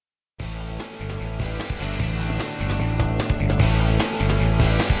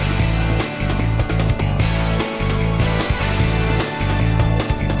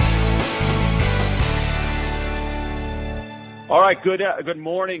right, good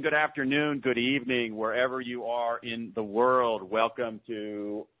morning, good afternoon, good evening, wherever you are in the world. Welcome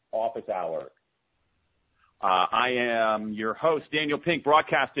to Office Hour. I am your host, Daniel Pink,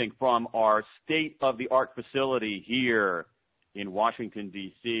 broadcasting from our state-of-the-art facility here in Washington,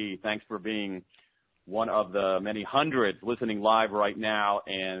 D.C. Thanks for being one of the many hundreds listening live right now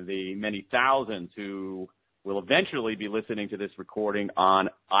and the many thousands who will eventually be listening to this recording on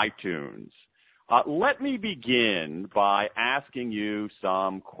iTunes. Let me begin by asking you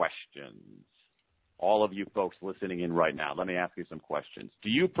some questions. All of you folks listening in right now, let me ask you some questions. Do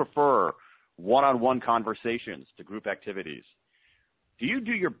you prefer one-on-one conversations to group activities? Do you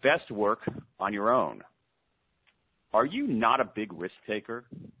do your best work on your own? Are you not a big risk taker?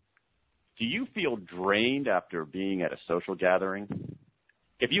 Do you feel drained after being at a social gathering?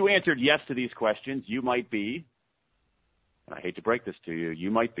 If you answered yes to these questions, you might be, and I hate to break this to you,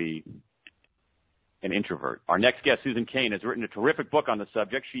 you might be an introvert. Our next guest, Susan Cain, has written a terrific book on the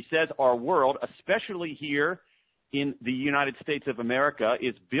subject. She says our world, especially here in the United States of America,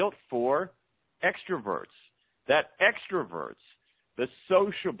 is built for extroverts. That extroverts, the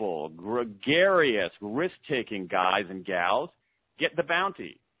sociable, gregarious, risk-taking guys and gals, get the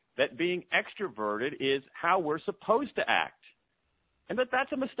bounty. That being extroverted is how we're supposed to act. And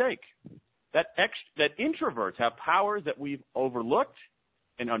that's a mistake. That introverts have powers that we've overlooked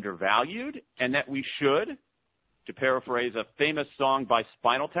and undervalued, and that we should, to paraphrase a famous song by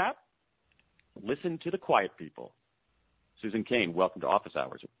Spinal Tap, listen to the quiet people. Susan Cain, welcome to Office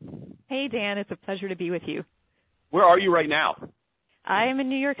Hours. Hey, Dan, it's a pleasure to be with you. Where are you right now? I am in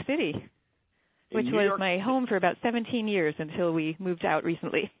New York City, which was my home for about 17 years until we moved out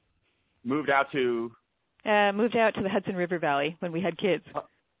recently. Moved out to the Hudson River Valley when we had kids.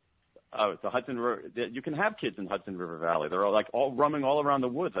 Oh, the Hudson River. You can have kids in Hudson River Valley. They're all roaming all around the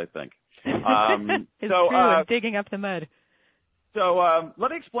woods, I think. It's true. I'm digging up the mud. So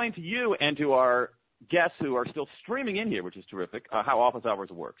let me explain to you and to our guests who are still streaming in here, which is terrific, how Office Hours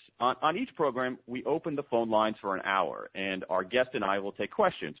works. On each program, we open the phone lines for an hour, and our guest and I will take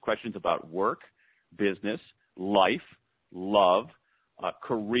questions about work, business, life, love,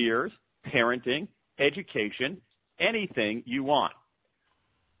 careers, parenting, education, anything you want.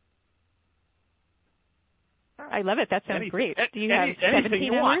 I love it. That sounds great. Do you have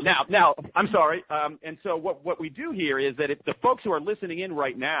 17 hours? Now, I'm sorry. And so what we do here is that if the folks who are listening in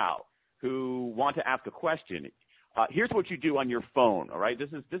right now who want to ask a question, here's what you do on your phone. All right.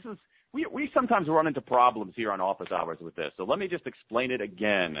 We sometimes run into problems here on Office Hours with this. So let me just explain it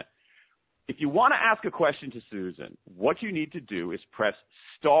again. If you want to ask a question to Susan, what you need to do is press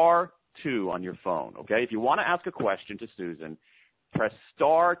 *2 on your phone. Okay. If you want to ask a question to Susan, press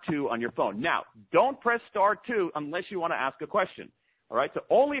 *2 on your phone. Now, don't press *2 unless you want to ask a question. All right? So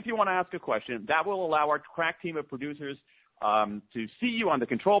only if you want to ask a question. That will allow our crack team of producers to see you on the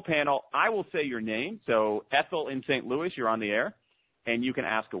control panel. I will say your name. So Ethel in St. Louis, you're on the air, and you can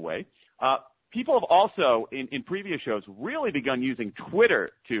ask away. People have also, in previous shows, really begun using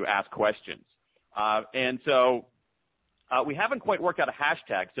Twitter to ask questions. And so we haven't quite worked out a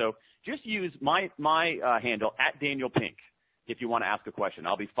hashtag. So just use my handle, @DanielPink. If you want to ask a question.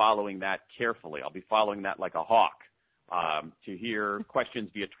 I'll be following that carefully. I'll be following that like a hawk to hear questions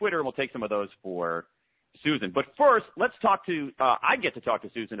via Twitter, and we'll take some of those for Susan. But first, let's talk to I get to talk to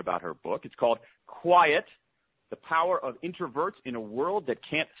Susan about her book. It's called Quiet, The Power of Introverts in a World That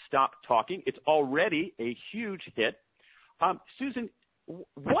Can't Stop Talking. It's already a huge hit. Susan,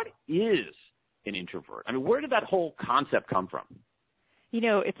 what is an introvert? I mean, where did that whole concept come from? You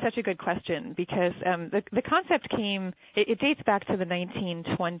know, it's such a good question because the concept it dates back to the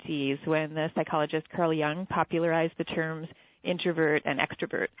 1920s when the psychologist Carl Jung popularized the terms introvert and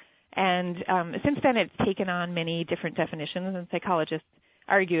extrovert. And since then, it's taken on many different definitions, and psychologists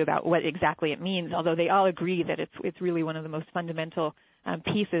argue about what exactly it means, although they all agree that it's really one of the most fundamental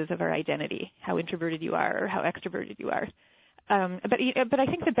pieces of our identity, how introverted you are or how extroverted you are. But I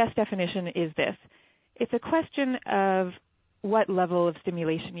think the best definition is this. It's a question of what level of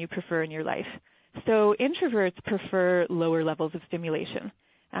stimulation you prefer in your life. So introverts prefer lower levels of stimulation.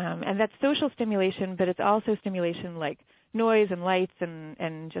 And that's social stimulation, but it's also stimulation like noise and lights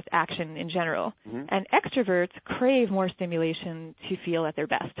and just action in general. Mm-hmm. And extroverts crave more stimulation to feel at their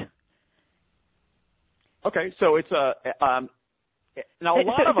best. Okay, so it's now a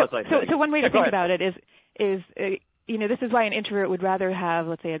lot of us, I think. So one way to think about it is this is why an introvert would rather have,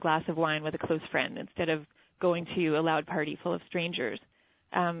 let's say, a glass of wine with a close friend instead of going to a loud party full of strangers.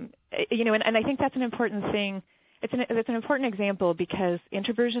 And I think that's an important thing. It's an important example because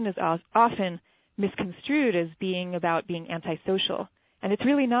introversion is often misconstrued as being about being antisocial. And it's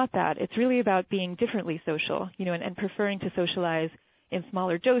really not that. It's really about being differently social, and preferring to socialize in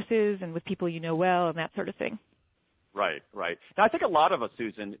smaller doses and with people you know well and that sort of thing. Right. Now, I think a lot of us,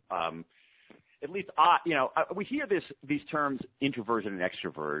 Susan, at least we hear these terms introversion and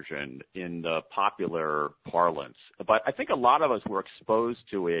extroversion in the popular parlance, but I think a lot of us were exposed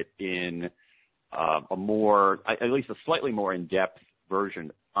to it in at least a slightly more in-depth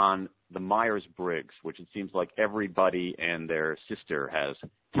version on the Myers-Briggs, which it seems like everybody and their sister has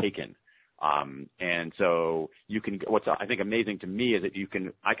taken. And so what's I think amazing to me is that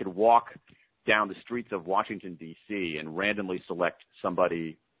I could walk down the streets of Washington, D.C. and randomly select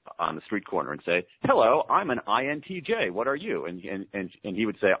somebody on the street corner and say, "Hello, I'm an INTJ. What are you?" And he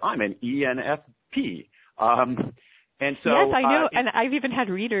would say, "I'm an ENFP." And so yes, I know, and I've even had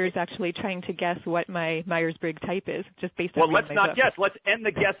readers actually trying to guess what my Myers-Briggs type is, just based on. Well, let's not guess. Let's end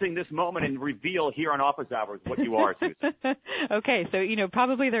the guessing this moment and reveal here on Office Hours what you are, Susan. Okay, so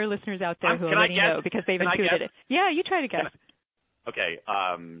probably there are listeners out there who already know because they've intuited it. Yeah, you try to guess. Okay.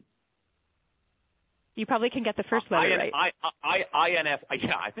 You probably can get the first letter right. INF.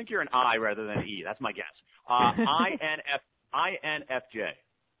 Yeah, I think you're an I rather than an E. That's my guess. INFJ.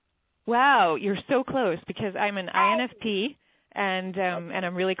 Wow, you're so close because I'm an INFP and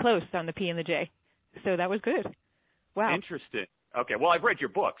I'm really close on the P and the J. So that was good. Wow. Interesting. Okay, well, I've read your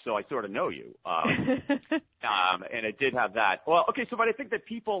book, so I sort of know you. And it did have that. Well, okay, so but I think that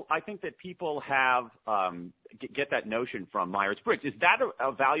people have get that notion from Myers-Briggs. Is that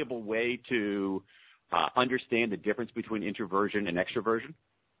a valuable way to understand the difference between introversion and extroversion?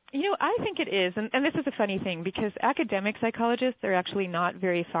 I think it is, and this is a funny thing because academic psychologists are actually not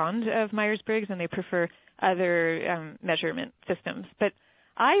very fond of Myers-Briggs and they prefer other measurement systems. But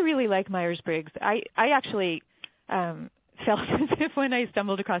I really like Myers-Briggs. I actually felt as if when I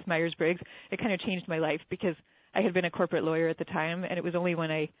stumbled across Myers-Briggs, it kind of changed my life because I had been a corporate lawyer at the time, and it was only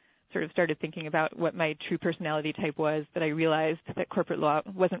when I sort of started thinking about what my true personality type was that I realized that corporate law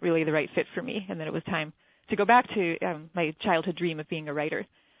wasn't really the right fit for me and that it was time to go back to my childhood dream of being a writer.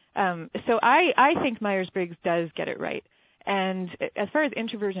 So I think Myers-Briggs does get it right. And as far as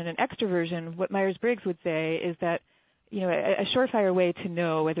introversion and extroversion, what Myers-Briggs would say is that, a surefire way to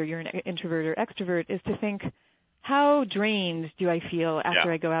know whether you're an introvert or extrovert is to think, how drained do I feel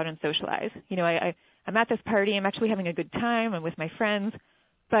after I go out and socialize? I'm at this party, I'm actually having a good time, I'm with my friends,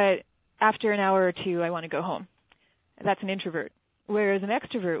 but after an hour or two, I want to go home. That's an introvert. Whereas an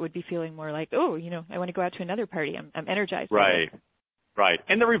extrovert would be feeling more like, I want to go out to another party. I'm energized. Right.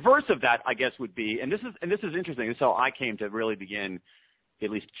 And the reverse of that, I guess, would be, and this is interesting. This is how I came to really begin at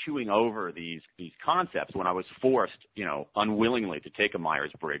least chewing over these concepts when I was forced, unwillingly to take a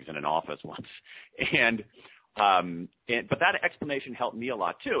Myers-Briggs in an office once. But that explanation helped me a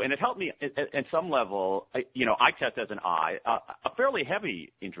lot too. And it helped me at some level, I test as an I, a fairly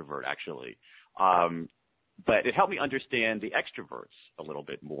heavy introvert actually. But it helped me understand the extroverts a little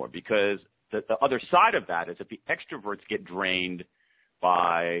bit more because the other side of that is that the extroverts get drained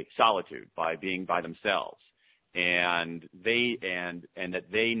by solitude, by being by themselves, and that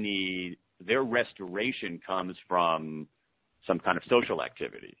they need their restoration comes from some kind of social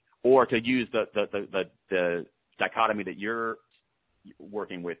activity, or to use the dichotomy that you're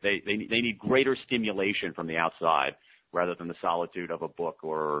working with, they need greater stimulation from the outside rather than the solitude of a book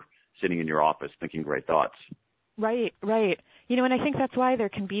or sitting in your office thinking great thoughts. Right. And I think that's why there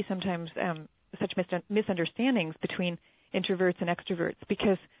can be sometimes such misunderstandings between introverts and extroverts,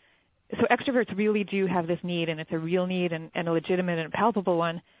 because so extroverts really do have this need, and it's a real need and a legitimate and palpable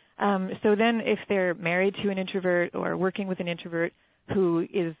one. So then if they're married to an introvert or working with an introvert who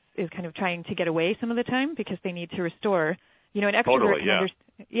is kind of trying to get away some of the time because they need to restore, an extrovert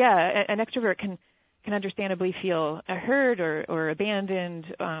an extrovert can understandably feel hurt or abandoned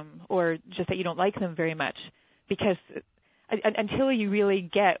or just that you don't like them very much, because until you really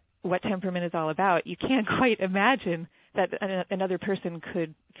get what temperament is all about, you can't quite imagine that another person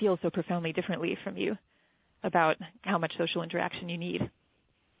could feel so profoundly differently from you about how much social interaction you need.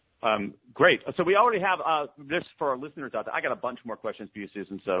 Great. So we already have this for our listeners out there. I got a bunch more questions for you,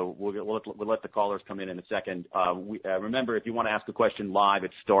 Susan, so we'll let the callers come in a second. Remember, if you want to ask a question live,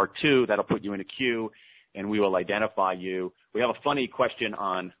 it's *2. That'll put you in a queue, and we will identify you. We have a funny question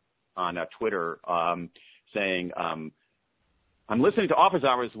on Twitter saying, I'm listening to Office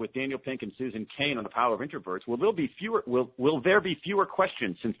Hours with Daniel Pink and Susan Cain on the power of introverts. Will there be fewer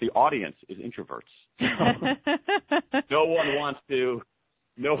questions since the audience is introverts? No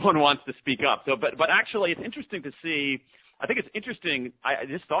one wants to speak up. So, but actually, it's interesting to see. I think it's interesting. I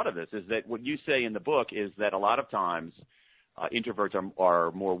just thought of this, is that what you say in the book is that a lot of times introverts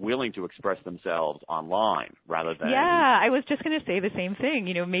are more willing to express themselves online rather than. Yeah, I was just going to say the same thing.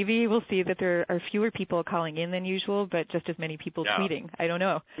 You know, maybe we'll see that there are fewer people calling in than usual, but just as many people tweeting. I don't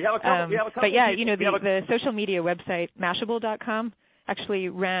know. We have a couple but yeah, you know, the social media website Mashable.com actually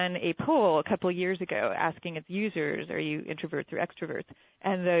ran a poll a couple of years ago asking its users, are you introverts or extroverts?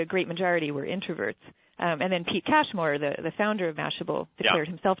 And the great majority were introverts. And then Pete Cashmore, the founder of Mashable, declared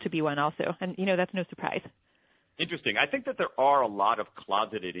himself to be one also. And, you know, that's no surprise. Interesting. I think that there are a lot of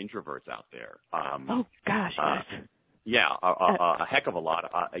closeted introverts out there. Oh gosh, yes. Yeah, a heck of a lot.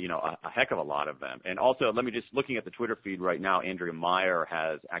 A heck of a lot of them. And also, let me just looking at the Twitter feed right now. Andrea Meyer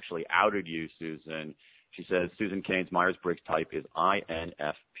has actually outed you, Susan. She says Susan Cain's Myers-Briggs type is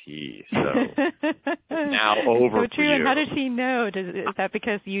INFP. So now over so true. For you. And how does she know? Is that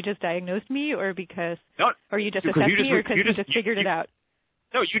because you just diagnosed me, or because, or you just assessed me, or because you just figured it out?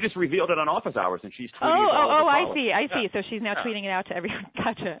 No, you just revealed it on office hours, and she's tweeting it all I see. So she's now tweeting it out to everyone.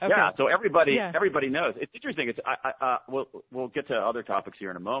 Gotcha. Okay. Yeah, so everybody knows. It's interesting. It's we'll get to other topics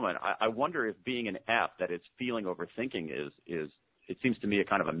here in a moment. I wonder if being an F, that it's feeling overthinking, is it seems to me a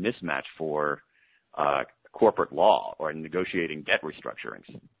kind of a mismatch for corporate law or negotiating debt restructurings.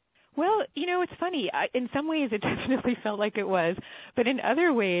 Well, you know, it's funny. In some ways, it definitely felt like it was. But in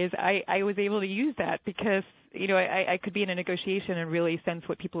other ways, I was able to use that because, you know, I could be in a negotiation and really sense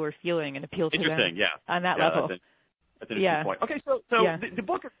what people were feeling and appeal to them on that level. That's an interesting point. Okay, so the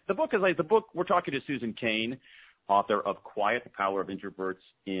book we're talking to Susan Cain, author of Quiet: The Power of Introverts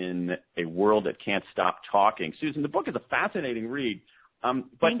in a World That Can't Stop Talking. Susan, the book is a fascinating read.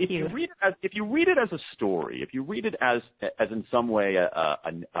 But if you read it as a story, if you read it as in some way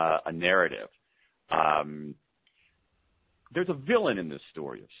a narrative, there's a villain in this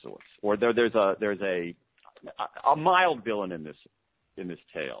story of sorts, or there's a mild villain in this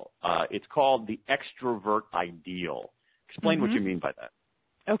tale. It's called the extrovert ideal. Explain what you mean by that.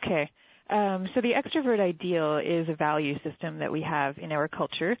 Okay. So the extrovert ideal is a value system that we have in our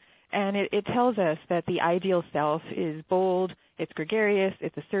culture, and it tells us that the ideal self is bold, it's gregarious,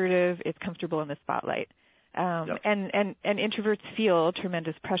 it's assertive, it's comfortable in the spotlight. And introverts feel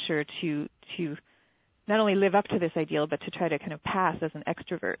tremendous pressure to not only live up to this ideal, but to try to kind of pass as an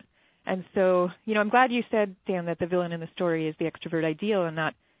extrovert. And so, you know, I'm glad you said, Dan, that the villain in the story is the extrovert ideal and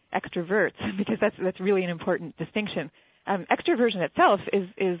not extroverts, because that's really an important distinction. Extroversion itself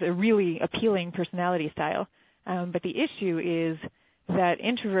is a really appealing personality style, but the issue is that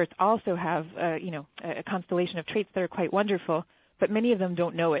introverts also have, a constellation of traits that are quite wonderful, but many of them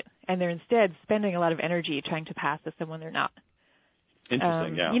don't know it, and they're instead spending a lot of energy trying to pass as someone they're not.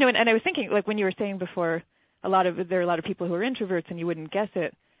 Interesting, yeah. You know, and I was thinking, like when you were saying before, there are a lot of people who are introverts, and you wouldn't guess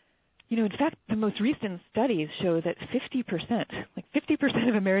it. You know, in fact, the most recent studies show that 50%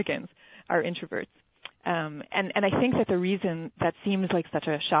 of Americans are introverts. And I think that the reason that seems like such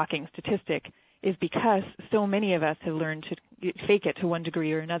a shocking statistic is because so many of us have learned to fake it to one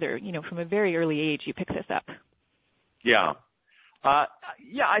degree or another. You know, from a very early age, you pick this up. Yeah. I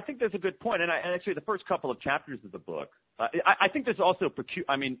think that's a good point. And actually, the first couple of chapters of the book, I think there's also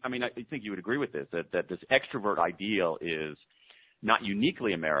I think you would agree with this, that this extrovert ideal is not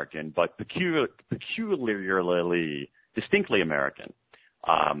uniquely American, but peculiarly, distinctly American.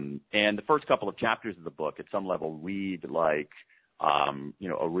 And the first couple of chapters of the book, at some level, read like, a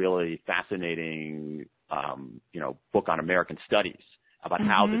really fascinating, book on American studies about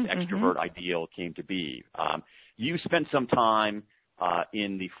how this extrovert ideal came to be. You spent some time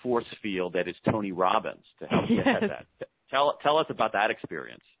in the force field that is Tony Robbins to help get at that. Tell us about that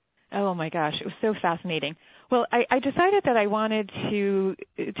experience. Oh my gosh, it was so fascinating. Well, I decided that I wanted to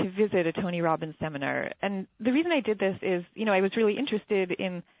visit a Tony Robbins seminar, and the reason I did this is, I was really interested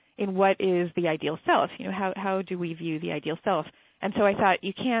in what is the ideal self. How do we view the ideal self? And so I thought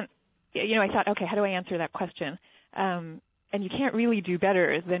okay, how do I answer that question? And you can't really do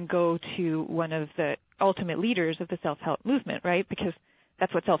better than go to one of the ultimate leaders of the self-help movement, right? Because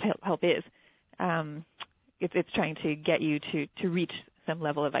that's what self-help is. It's trying to get you to reach some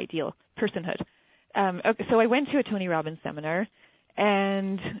level of ideal personhood. So I went to a Tony Robbins seminar,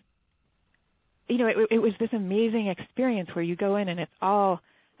 and it was this amazing experience where you go in and it's all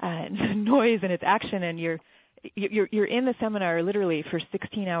noise and it's action, and you're in the seminar literally for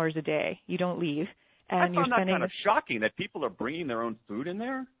 16 hours a day. You don't leave. And I found that kind of shocking that people are bringing their own food in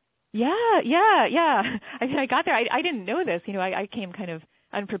there. Yeah. I got there. I didn't know this. I came kind of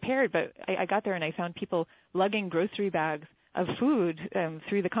unprepared, but I got there and I found people lugging grocery bags of food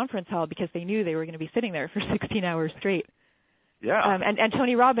through the conference hall because they knew they were going to be sitting there for 16 hours straight. Yeah. And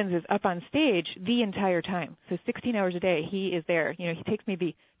Tony Robbins is up on stage the entire time. So 16 hours a day, he is there. He takes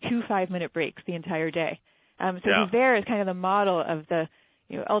maybe 2 5-minute breaks the entire day. He's there as kind of the model of the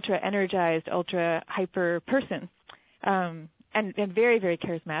ultra energized, ultra hyper person, and very, very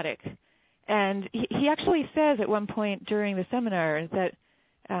charismatic. And he actually says at one point during the seminar that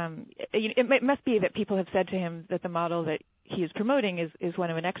it must be that people have said to him that the model that he is promoting is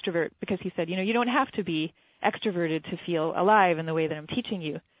one of an extrovert, because he said, you don't have to be extroverted to feel alive in the way that I'm teaching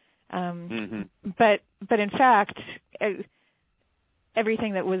you. But in fact,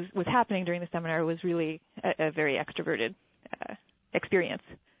 everything that was happening during the seminar was really a very extroverted experience.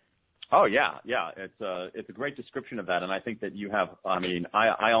 Oh yeah. It's a great description of that, and I think that you have. I mean,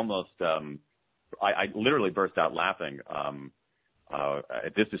 I almost I literally burst out laughing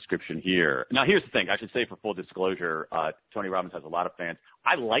at this description here. Now, here's the thing. I should say, for full disclosure, Tony Robbins has a lot of fans.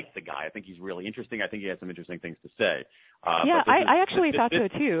 I like the guy. I think he's really interesting. I think he has some interesting things to say. I actually thought so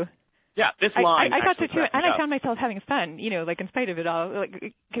too. Yeah, this line. I thought so too, and I found myself having fun. In spite of it all,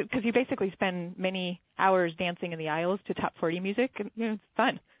 because you basically spend many hours dancing in the aisles to top 40 music, and it's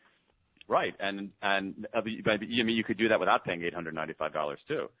fun. Right, and you could do that without paying $895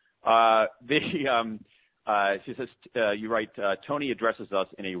 too. She says, you write, Tony addresses us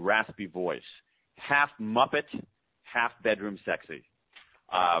in a raspy voice, half Muppet, half bedroom sexy.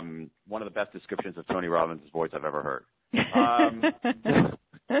 One of the best descriptions of Tony Robbins' voice I've ever heard.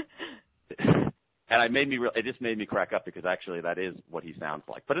 And it just made me crack up, because actually that is what he sounds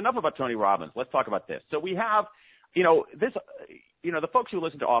like. But enough about Tony Robbins. Let's talk about this. So we have, the folks who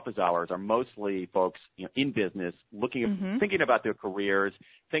listen to Office Hours are mostly folks, in business, thinking about their careers,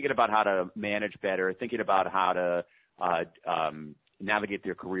 thinking about how to manage better, thinking about how to navigate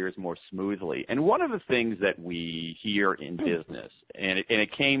their careers more smoothly. And one of the things that we hear in business, and it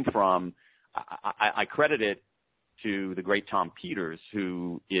came from, I credit it to the great Tom Peters,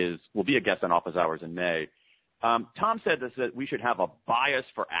 who will be a guest on Office Hours in May. Tom said that we should have a bias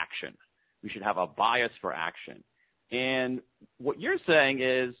for action. We should have a bias for action. And what you're saying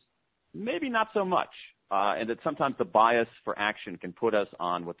is maybe not so much, and that sometimes the bias for action can put us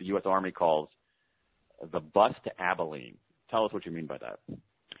on what the U.S. Army calls the bus to Abilene. Tell us what you mean by that.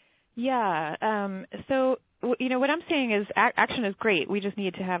 Yeah. So, what I'm saying is action is great. We just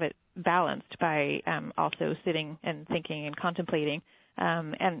need to have it balanced by also sitting and thinking and contemplating,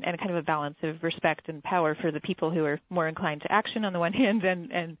 and kind of a balance of respect and power for the people who are more inclined to action on the one hand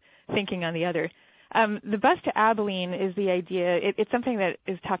and thinking on the other. The bus to Abilene is the idea. It's something that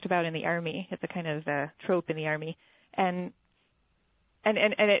is talked about in the Army. It's a kind of trope in the Army, and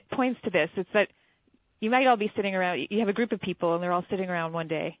it points to this. It's that you might all be sitting around. You have a group of people, and they're all sitting around one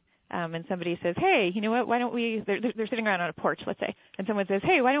day. And somebody says, hey, you know what, why don't we, they're sitting around on a porch, let's say, and someone says,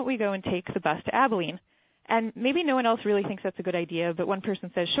 hey, why don't we go and take the bus to Abilene? And maybe no one else really thinks that's a good idea, but one person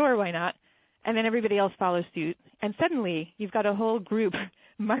says, sure, why not? And then everybody else follows suit. And suddenly you've got a whole group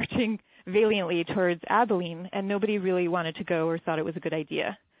marching valiantly towards Abilene, and nobody really wanted to go or thought it was a good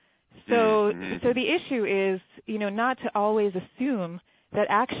idea. So the issue is, not to always assume that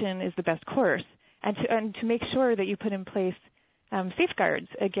action is the best course, and to make sure that you put in place safeguards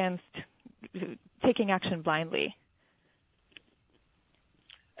against taking action blindly.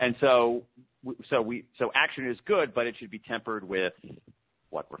 And so action is good, but it should be tempered with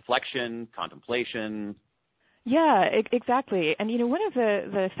what? Reflection, contemplation. Yeah, exactly. And one of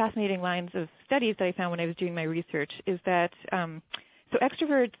the fascinating lines of studies that I found when I was doing my research is that so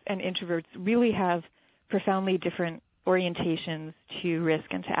extroverts and introverts really have profoundly different orientations to risk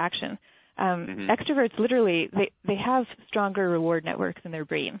and to action. Extroverts literally, they have stronger reward networks in their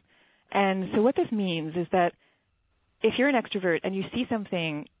brain. And so what this means is that if you're an extrovert and you see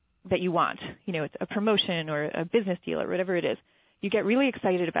something that you want, it's a promotion or a business deal or whatever it is, you get really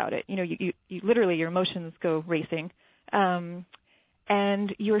excited about it. You literally, your emotions go racing.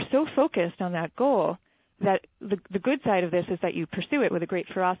 And you're so focused on that goal that the good side of this is that you pursue it with a great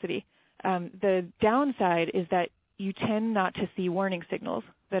ferocity. The downside is that you tend not to see warning signals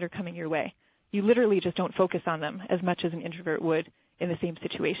that are coming your way. You literally just don't focus on them as much as an introvert would in the same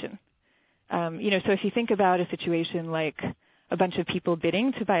situation. So if you think about a situation like a bunch of people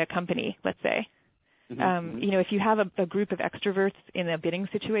bidding to buy a company, let's say, if you have a group of extroverts in a bidding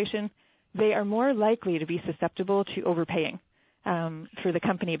situation, they are more likely to be susceptible to overpaying for the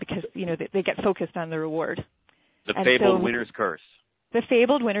company because, they get focused on the reward. The fabled winner's curse. The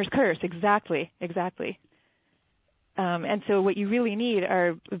fabled winner's curse, exactly. And so what you really need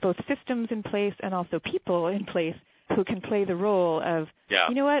are both systems in place and also people in place who can play the role of,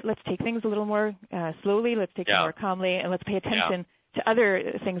 you know what, let's take things a little more slowly, let's take it more calmly, and let's pay attention to other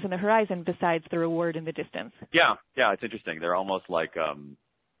things on the horizon besides the reward in the distance. Yeah, it's interesting. They're almost like, it's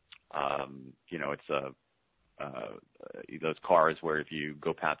those cars where if you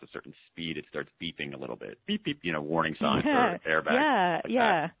go past a certain speed, it starts beeping a little bit. Beep, beep, warning sign for airbags.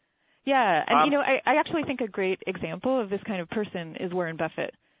 Yeah. And, I actually think a great example of this kind of person is Warren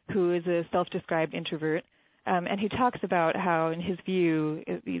Buffett, who is a self-described introvert. And he talks about how, in his view,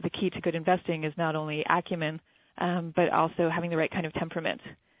 the key to good investing is not only acumen, but also having the right kind of temperament.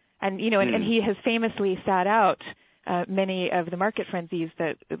 And, and he has famously sat out many of the market frenzies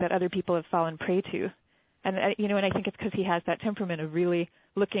that other people have fallen prey to. And, and I think it's because he has that temperament of really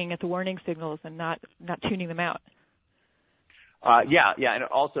looking at the warning signals and not tuning them out. And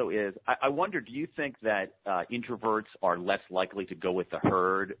it also is, I wonder, do you think that introverts are less likely to go with the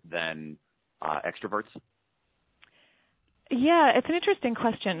herd than extroverts? Yeah, it's an interesting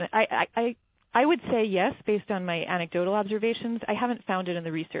question. I would say yes, based on my anecdotal observations. I haven't found it in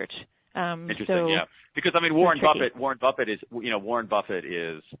the research. Interesting, yeah. Because Warren Buffett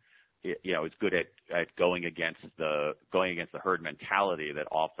is good at going against the herd mentality that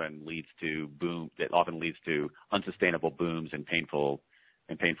often leads to unsustainable booms and painful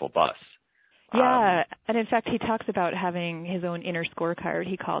busts. Yeah, and in fact, he talks about having his own inner scorecard,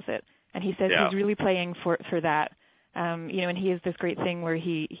 he calls it, and he says he's really playing for that. And he has this great thing where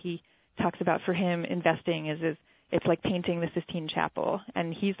he talks about, for him, investing it's like painting the Sistine Chapel,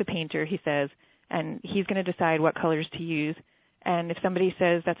 and he's the painter, he says, and he's going to decide what colors to use. And if somebody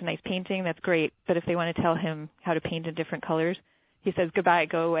says that's a nice painting, that's great, but if they want to tell him how to paint in different colors, he says, goodbye,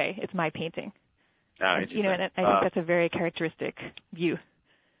 go away, it's my painting. And I think that's a very characteristic view.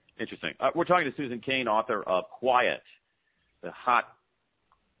 Interesting. We're talking to Susan Cain, author of Quiet,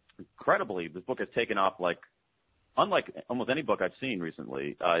 incredibly, this book has taken off unlike almost any book I've seen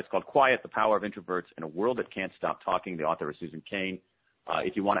recently. It's called Quiet, The Power of Introverts in a World That Can't Stop Talking. The author is Susan Cain.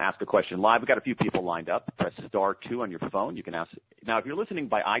 If you want to ask a question live, we've got a few people lined up. Press *2 on your phone. You can ask. Now, if you're listening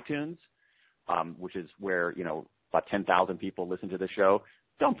by iTunes, which is where, about 10,000 people listen to the show,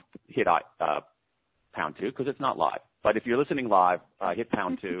 don't hit #2 because it's not live. But if you're listening live, hit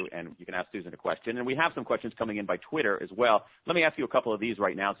 #2 and you can ask Susan a question. And we have some questions coming in by Twitter as well. Let me ask you a couple of these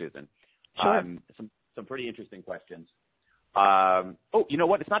right now, Susan. Sure. Some pretty interesting questions. You know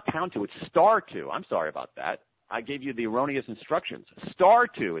what? It's not #2. It's *2. I'm sorry about that. I gave you the erroneous instructions.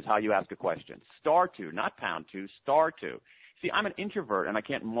 *2 is how you ask a question. *2, not #2, *2. See, I'm an introvert and I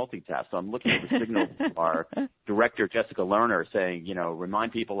can't multitask, so I'm looking at the signal from our director, Jessica Lerner, saying,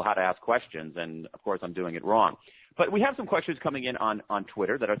 remind people how to ask questions, and of course I'm doing it wrong. But we have some questions coming in on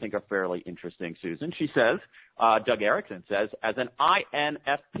Twitter that I think are fairly interesting, Susan. She says, Doug Erickson says, as an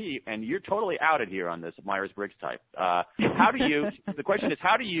INFP, and you're totally outed here on this Myers-Briggs type, the question is,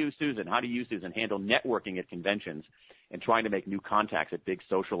 how do you, Susan, handle networking at conventions and trying to make new contacts at big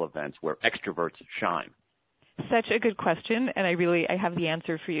social events where extroverts shine? Such a good question, and I have the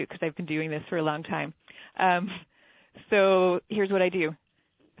answer for you because I've been doing this for a long time. So here's what I do.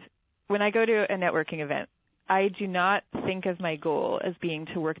 When I go to a networking event, I do not think of my goal as being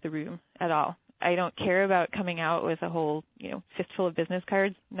to work the room at all. I don't care about coming out with a whole, fistful of business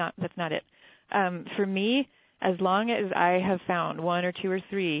cards. That's not it. For me, as long as I have found one or two or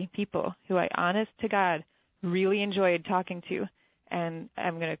three people who I, honest to God, really enjoyed talking to, and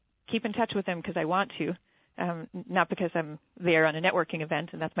I'm going to keep in touch with them because I want to, not because I'm there on a networking event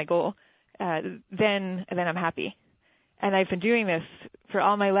and that's my goal, then I'm happy. And I've been doing this for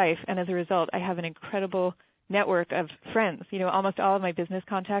all my life, and as a result, I have an incredible network of friends. Almost all of my business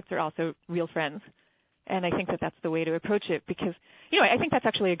contacts are also real friends. And I think that that's the way to approach it because, I think that's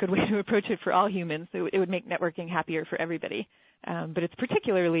actually a good way to approach it for all humans. It would make networking happier for everybody. But it's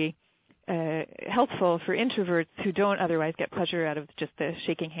particularly helpful for introverts who don't otherwise get pleasure out of just the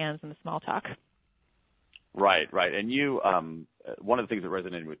shaking hands and the small talk. Right. And you, one of the things that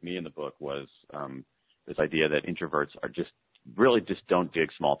resonated with me in the book was this idea that introverts are just don't dig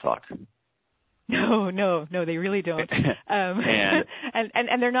small talk. No, they really don't.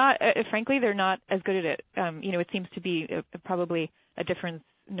 And they're not, frankly, they're not as good at it. It seems to be probably a difference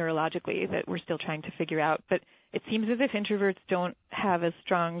neurologically that we're still trying to figure out. But it seems as if introverts don't have a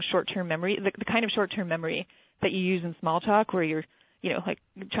strong short-term memory, the kind of short-term memory that you use in small talk where you're, like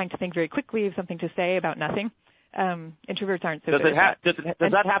trying to think very quickly of something to say about nothing. Introverts aren't so good at that.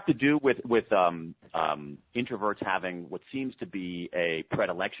 Does that have to do with introverts having what seems to be a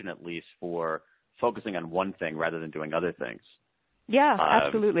predilection, at least, for focusing on one thing rather than doing other things? Yeah,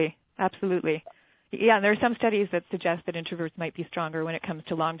 absolutely. Yeah, and there are some studies that suggest that introverts might be stronger when it comes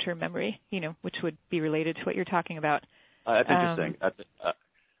to long-term memory, which would be related to what you're talking about. That's interesting.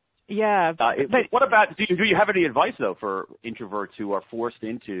 Yeah. But what about, do you have any advice, though, for introverts who are forced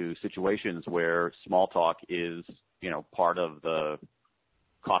into situations where small talk is, part of the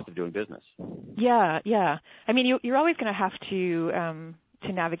cost of doing business. Yeah. I mean, you're always going to have to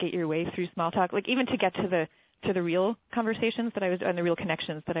navigate your way through small talk, like even to get to the real conversations and the real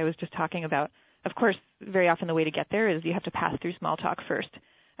connections that I was just talking about. Of course, very often the way to get there is you have to pass through small talk first.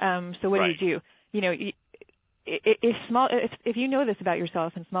 So what Right. do? You know, if you know this about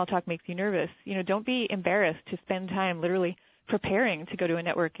yourself and small talk makes you nervous, don't be embarrassed to spend time literally preparing to go to a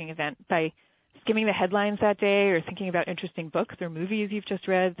networking event by skimming the headlines that day or thinking about interesting books or movies you've just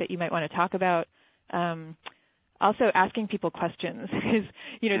read that you might want to talk about. Also asking people questions because,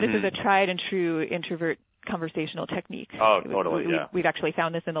 this is a tried and true introvert conversational technique. Oh, totally, yeah. We've actually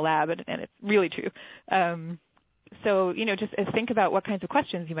found this in the lab, and it's really true. So, just think about what kinds of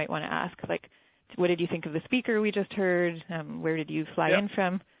questions you might want to ask, like, what did you think of the speaker we just heard? Where did you fly in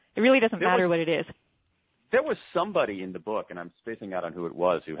from? It really doesn't matter what it is. There was somebody in the book, and I'm spacing out on who it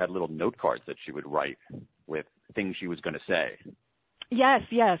was, who had little note cards that she would write with things she was going to say. Yes.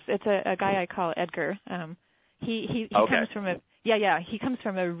 It's a guy I call Edgar. He comes from he comes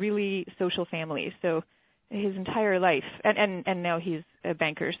from a really social family. So his entire life, and now he's a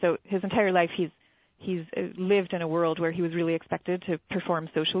banker. So his entire life, he's lived in a world where he was really expected to perform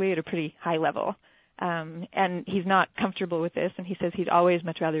socially at a pretty high level. And he's not comfortable with this, and he says he'd always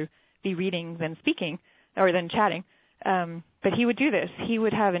much rather be reading than speaking or than chatting. But he would do this. He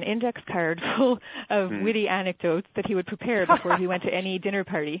would have an index card full of witty anecdotes that he would prepare before he went to any dinner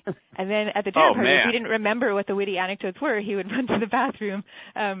party. And then at the dinner party, if he didn't remember what the witty anecdotes were, he would run to the bathroom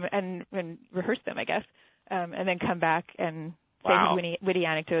and rehearse them, I guess, and then come back and say his witty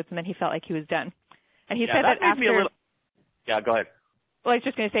anecdotes, and then he felt like he was done. And he said that after... Yeah, go ahead. Well, I was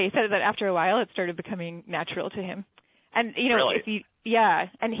just going to say, he said that after a while it started becoming natural to him. And, really?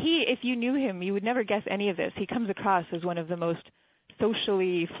 If you knew him, you would never guess any of this. He comes across as one of the most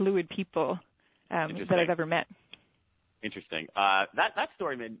socially fluid people that I've ever met. Interesting. That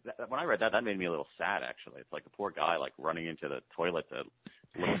story when I read that made me a little sad, actually. It's like a poor guy, like, running into the toilet to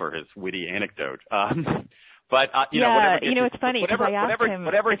look for his witty anecdote. But it's funny because I asked him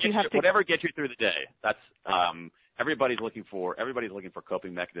whatever gets you through the day. That's everybody's looking for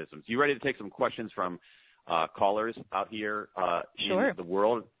coping mechanisms. You ready to take some questions from callers out here in the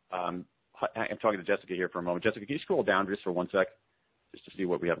world? I'm talking to Jessica here for a moment. Jessica, can you scroll down just for 1 sec, just to see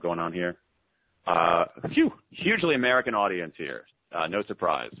what we have going on here? Hugely American audience here. No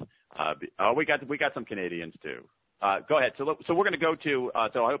surprise. We got some Canadians too. Go ahead. So we're going to go to.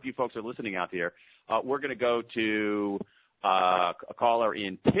 So I hope you folks are listening out here. We're going to go to a caller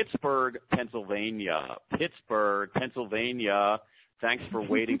in Pittsburgh, Pennsylvania. Thanks for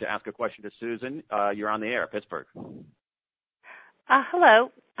waiting to ask a question to Susan. You're on the air, Pittsburgh.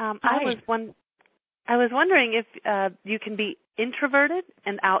 Hello. Hi. I was wondering if you can be introverted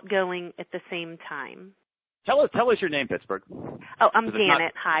and outgoing at the same time. Tell us your name, Pittsburgh. Oh, I'm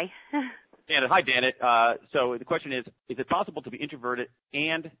Janet. Hi. Janet. Hi, Janet. So the question is it possible to be introverted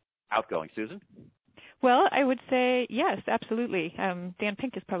and outgoing? Susan? Well, I would say yes, absolutely. Dan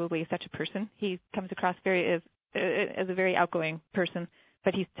Pink is probably such a person. He comes across as a very outgoing person,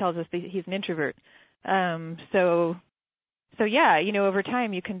 but he tells us that he's an introvert. So yeah, over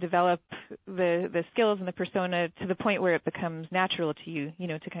time you can develop the skills and the persona to the point where it becomes natural to you,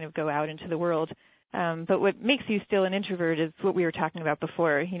 to kind of go out into the world. But what makes you still an introvert is what we were talking about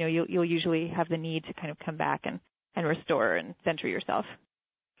before. You'll usually have the need to kind of come back and restore and center yourself.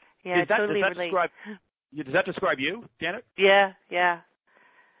 Yeah, totally relate. Does that describe you, Janet? Yeah.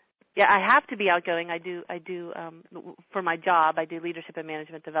 Yeah, I have to be outgoing. I do for my job, I do leadership and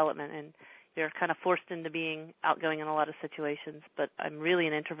management development, and you're kind of forced into being outgoing in a lot of situations, but I'm really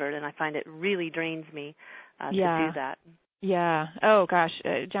an introvert, and I find it really drains me to do that. Yeah. Oh, gosh,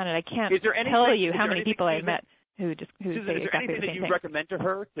 Janet, I can't tell you how many people I've met who say exactly the same thing. Is there anything that you recommend to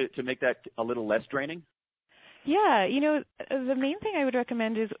her to make that a little less draining? Yeah, the main thing I would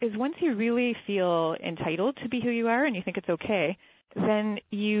recommend is once you really feel entitled to be who you are and you think it's okay, then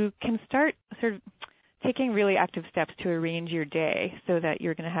you can start sort of taking really active steps to arrange your day so that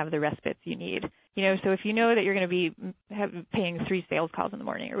you're going to have the respite you need. So if you know that you're going to be paying 3 sales calls in the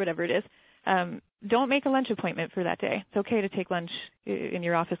morning or whatever it is, don't make a lunch appointment for that day. It's okay to take lunch in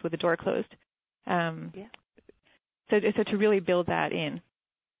your office with the door closed. So to really build that in.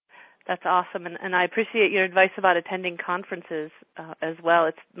 That's awesome, and I appreciate your advice about attending conferences as well.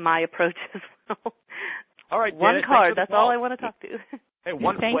 It's my approach as well. All right, one Janet, card. That's all I want to talk to. Hey,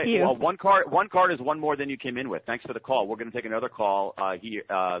 Thank you. Well, one card is one more than you came in with. Thanks for the call. We're going to take another call here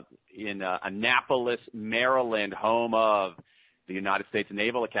in Annapolis, Maryland, home of the United States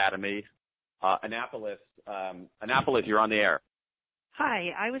Naval Academy. Annapolis, you're on the air.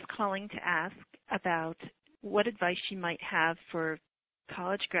 Hi, I was calling to ask about what advice you might have for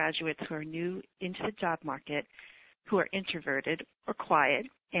college graduates who are new into the job market, who are introverted or quiet,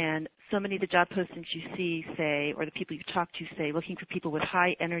 and so many of the job postings you see say, or the people you talk to say, looking for people with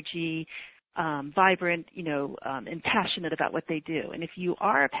high energy, vibrant, and passionate about what they do. And if you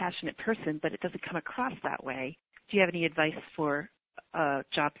are a passionate person, but it doesn't come across that way, do you have any advice for a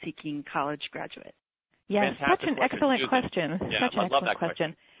job-seeking college graduate? Yes, such an excellent question. Yeah, such an excellent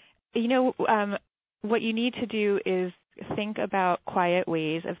question. What you need to do is think about quiet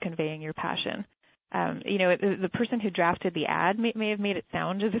ways of conveying your passion. The person who drafted the ad may have made it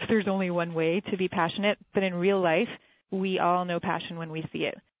sound as if there's only one way to be passionate, but in real life, we all know passion when we see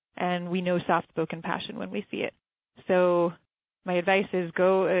it, and we know soft-spoken passion when we see it. So my advice is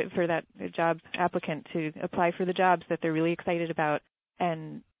go for that job applicant to apply for the jobs that they're really excited about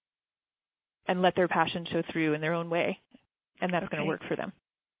and let their passion show through in their own way, and that's going to work for them.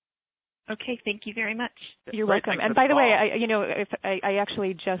 Okay, thank you very much. You're welcome. And by the way, I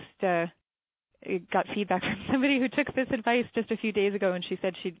actually just got feedback from somebody who took this advice just a few days ago, and she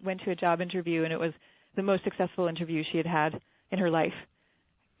said she went to a job interview, and it was the most successful interview she had in her life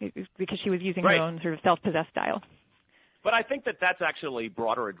because she was using her own sort of self-possessed style. But I think that's actually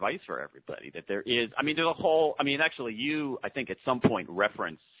broader advice for everybody, that there is, there's a whole, actually you, I think at some point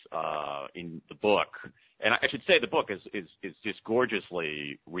reference in the book, and I should say the book is just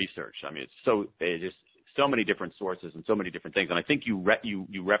gorgeously researched. It's just so many different sources and so many different things. And I think you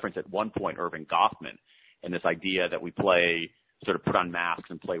reference at one point Irving Goffman and this idea that we put on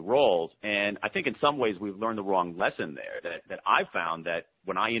masks and play roles. And I think in some ways we've learned the wrong lesson there, that I found that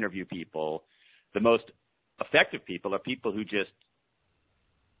when I interview people, the most effective people are people who just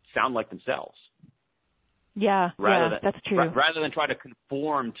sound like themselves. That's true. Rather than try to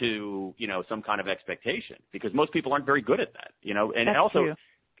conform to, some kind of expectation, because most people aren't very good at that, and that's also true.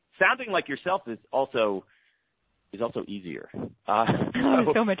 Sounding like yourself is also easier.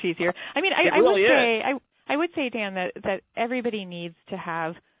 So much easier. I would say, Dan, that everybody needs to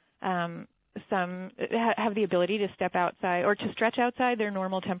have have the ability to step outside or to stretch outside their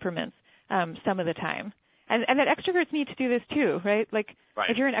normal temperaments some of the time. And that extroverts need to do this too, right?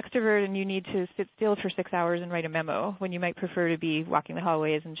 If you're an extrovert and you need to sit still for 6 hours and write a memo when you might prefer to be walking the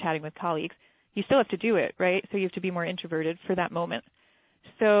hallways and chatting with colleagues, you still have to do it, right? So you have to be more introverted for that moment.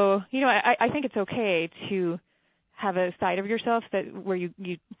 So, I think it's okay to have a side of yourself where you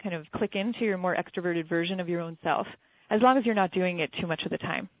kind of click into your more extroverted version of your own self, as long as you're not doing it too much of the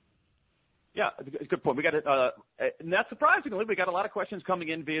time. Yeah, good point. We got not surprisingly, we got a lot of questions coming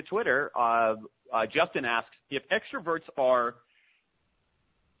in via Twitter. Justin asks, if extroverts are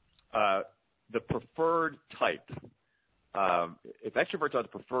the preferred type,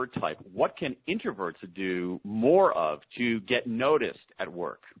 what can introverts do more of to get noticed at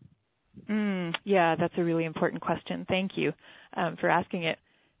work? Yeah, that's a really important question. Thank you for asking it.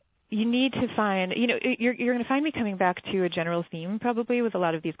 You need to find, you're going to find me coming back to a general theme probably with a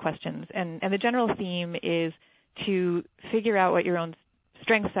lot of these questions. And the general theme is to figure out what your own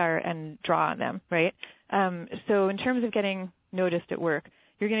strengths are and draw on them, right? So in terms of getting noticed at work,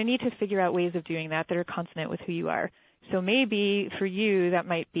 you're going to need to figure out ways of doing that are consonant with who you are. So maybe for you that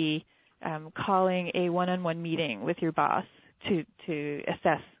might be calling a one-on-one meeting with your boss to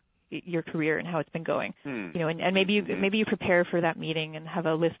assess your career and how it's been going. And maybe you prepare for that meeting and have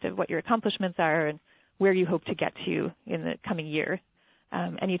a list of what your accomplishments are and where you hope to get to in the coming year.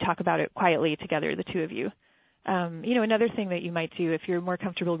 And you talk about it quietly together, the two of you. Another thing that you might do if you're more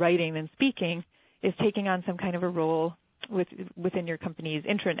comfortable writing than speaking is taking on some kind of a role within your company's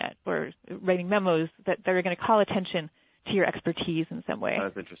intranet or writing memos that are going to call attention to your expertise in some way.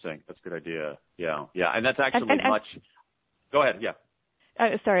 That's interesting. That's a good idea. Yeah. And that's actually much. Go ahead. Yeah.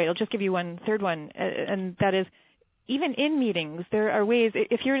 Sorry, I'll just give you one third one, and that is, even in meetings, there are ways,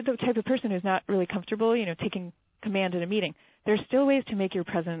 if you're the type of person who's not really comfortable, taking command in a meeting, there's still ways to make your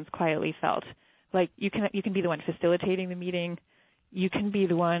presence quietly felt. Like you can be the one facilitating the meeting. You can be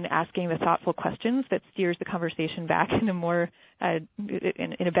the one asking the thoughtful questions that steers the conversation back in a more,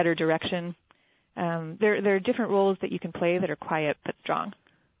 in a better direction. There are different roles that you can play that are quiet but strong.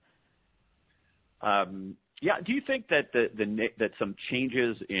 Yeah. Do you think that that some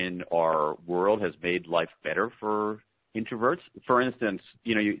changes in our world has made life better for introverts? For instance,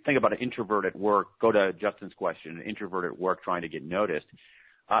 you think about an introvert at work. Go to Justin's question: an introvert at work trying to get noticed.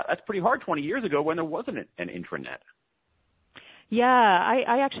 That's pretty hard 20 years ago when there wasn't an intranet. Yeah,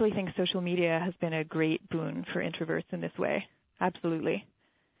 I actually think social media has been a great boon for introverts in this way. Absolutely.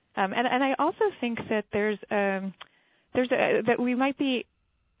 And I also think that that we might be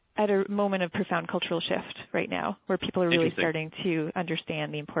at a moment of profound cultural shift right now, where people are really starting to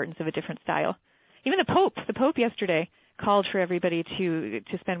understand the importance of a different style. Even the Pope yesterday called for everybody to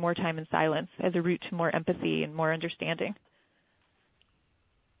spend more time in silence as a route to more empathy and more understanding.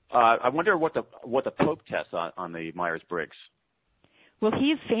 I wonder what the Pope tests on the Myers-Briggs. Well,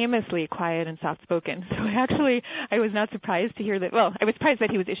 he's famously quiet and soft-spoken, so I was not surprised to hear that. Well, I was surprised that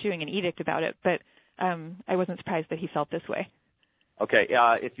he was issuing an edict about it, but I wasn't surprised that he felt this way. Okay,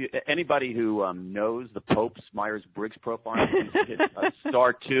 anybody who knows the Pope's Myers-Briggs profile, please hit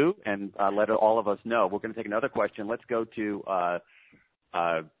 *2 and let all of us know. We're going to take another question. Let's go to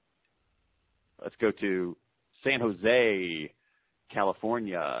San Jose,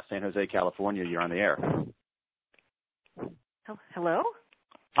 California. San Jose, California, you're on the air. Hello?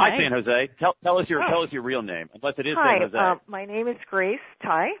 Hi, San Jose. Tell us your real name, unless it is San Jose. Hi, my name is Grace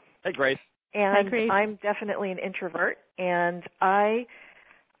Ty. Hey, Grace. And Hi, Grace. I'm definitely an introvert, and I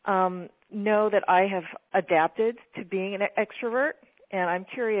know that I have adapted to being an extrovert, and I'm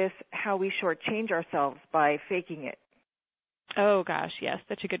curious how we shortchange ourselves by faking it. Oh, gosh, yes,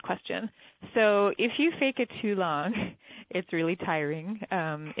 such a good question. So if you fake it too long, it's really tiring.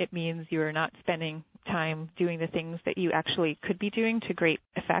 It means you're not spending time doing the things that you actually could be doing to great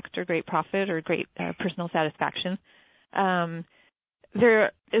effect or great profit or great personal satisfaction.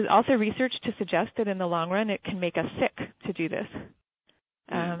 There is also research to suggest that in the long run it can make us sick to do this.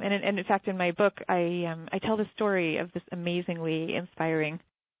 And in fact, in my book, I tell the story of this amazingly inspiring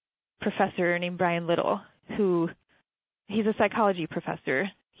professor named Brian Little, he's a psychology professor.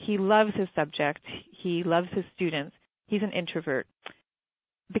 He loves his subject. He loves his students. He's an introvert.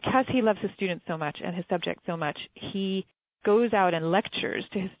 Because he loves his students so much and his subject so much, he goes out and lectures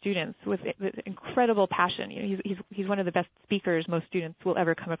to his students with incredible passion. You know, he's one of the best speakers most students will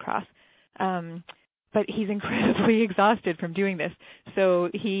ever come across. But he's incredibly exhausted from doing this. So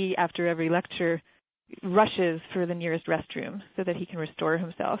he, after every lecture, rushes for the nearest restroom so that he can restore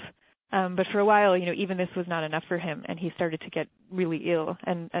himself. But for a while, even this was not enough for him, and he started to get really ill.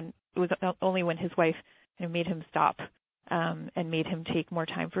 And it was only when his wife made him stop and made him take more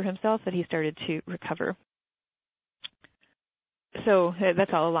time for himself that he started to recover. So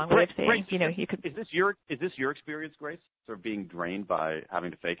that's all a long way of saying, Grace, you could. Is this your experience, Grace? Sort of being drained by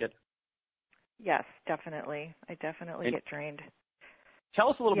having to fake it? Yes, definitely. I definitely get drained. Tell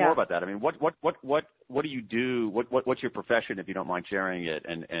us a little more about that. I mean, what do you do? What's your profession, if you don't mind sharing it,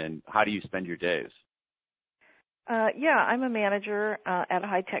 and how do you spend your days? I'm a manager at a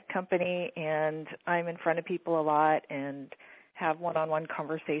high-tech company, and I'm in front of people a lot and have one-on-one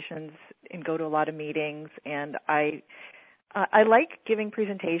conversations and go to a lot of meetings. And I like giving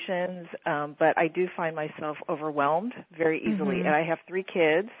presentations, but I do find myself overwhelmed very easily. Mm-hmm. And I have 3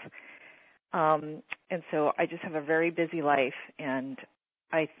 kids, and so I just have a very busy life. And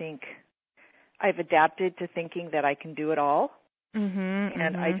I think I've adapted to thinking that I can do it all.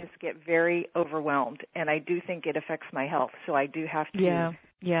 And I just get very overwhelmed, and I do think it affects my health. So I do have to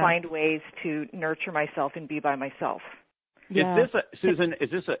find ways to nurture myself and be by myself. Yeah. Susan?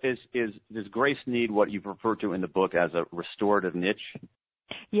 Does Grace need what you refer to in the book as a restorative niche?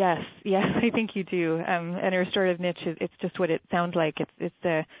 Yes, I think you do. And a restorative niche it's just what it sounds like.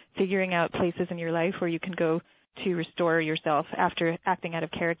 It's figuring out places in your life where you can go to restore yourself after acting out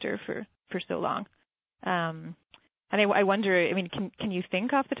of character for so long. And I wonder, I mean, can you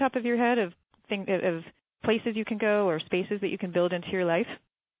think off the top of your head of places you can go or spaces that you can build into your life?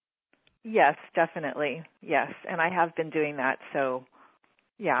 Yes, definitely. Yes, and I have been doing that. So,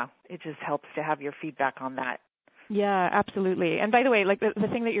 yeah, it just helps to have your feedback on that. Yeah, absolutely. And by the way, like the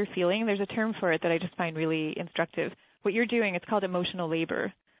thing that you're feeling, there's a term for it that I just find really instructive. What you're doing, it's called emotional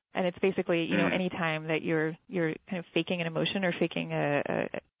labor. And it's basically, any time that you're kind of faking an emotion or faking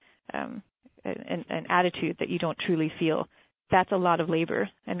an attitude that you don't truly feel, that's a lot of labor,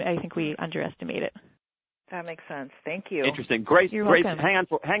 and I think we underestimate it. That makes sense. Thank you. Interesting. Grace, You're welcome. hang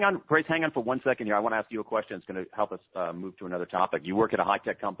on for 1 second here. I want to ask you a question. It's going to help us move to another topic. You work at a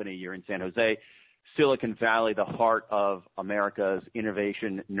high-tech company. You're in San Jose, Silicon Valley, the heart of America's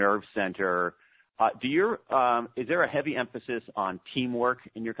innovation nerve center. Is there a heavy emphasis on teamwork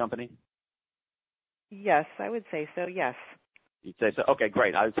in your company? Yes, I would say so, yes. You'd say so? Okay,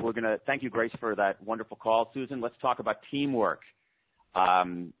 great. We're going to thank you, Grace, for that wonderful call. Susan, let's talk about teamwork.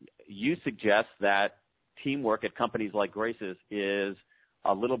 You suggest that teamwork at companies like Grace's is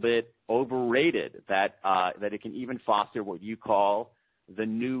a little bit overrated, that it can even foster what you call the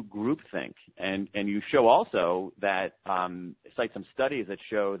new groupthink. And you show also that, cite some studies that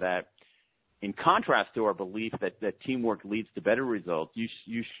show that in contrast to our belief that teamwork leads to better results,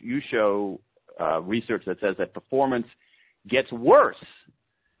 you show research that says that performance gets worse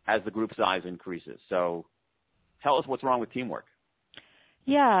as the group size increases. So tell us what's wrong with teamwork.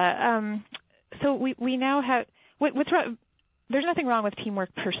 Yeah. So we now have, what's wrong? There's nothing wrong with teamwork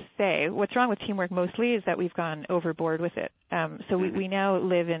per se. What's wrong with teamwork mostly is that we've gone overboard with it. So we now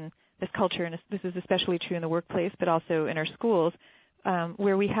live in this culture, and this is especially true in the workplace, but also in our schools,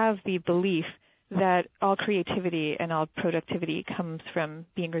 where we have the belief that all creativity and all productivity comes from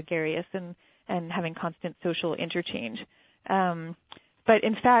being gregarious and having constant social interchange. But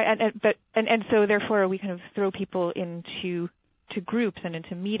in fact, and so therefore we kind of throw people into groups and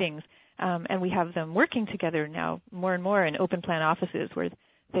into meetings, and we have them working together now more and more in open plan offices where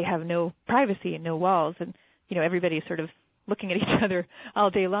they have no privacy and no walls, and everybody's sort of looking at each other all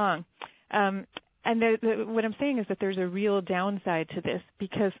day long. And what I'm saying is that there's a real downside to this,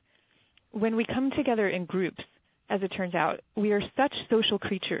 because when we come together in groups, as it turns out, we are such social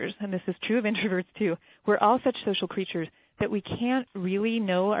creatures, and this is true of introverts too. We're all such social creatures that we can't really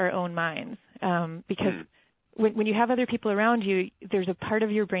know our own minds, because when you have other people around you, there's a part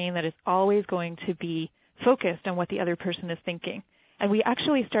of your brain that is always going to be focused on what the other person is thinking. And we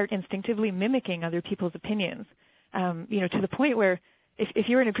actually start instinctively mimicking other people's opinions, to the point where if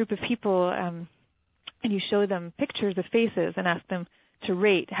you're in a group of people and you show them pictures of faces and ask them to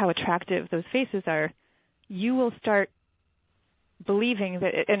rate how attractive those faces are, you will start believing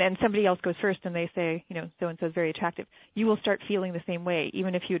that, and somebody else goes first and they say, so-and-so is very attractive. You will start feeling the same way,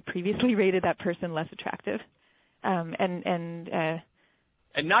 even if you had previously rated that person less attractive. And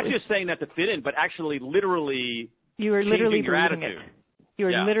not just saying that to fit in, but actually literally you are literally your believing attitude. it. You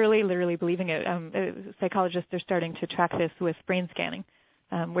are literally believing it. Psychologists are starting to track this with brain scanning,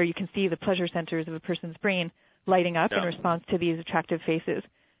 where you can see the pleasure centers of a person's brain lighting up in response to these attractive faces,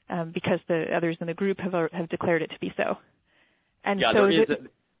 because the others in the group have declared it to be so. And so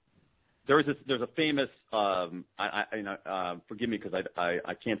there's a famous forgive me because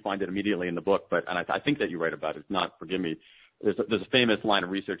I can't find it immediately in the book, but I think that you write about it. It's not forgive me. There's a famous line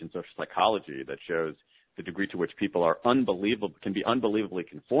of research in social psychology that shows the degree to which people are can be unbelievably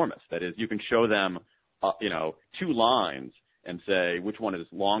conformist. That is, you can show them two lines and say which one is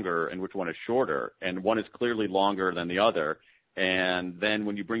longer and which one is shorter, and one is clearly longer than the other. And then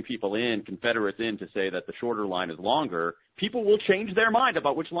when you bring people in, confederates in, to say that the shorter line is longer, people will change their mind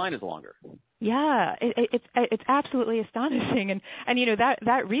about which line is longer. Yeah, it's absolutely astonishing. And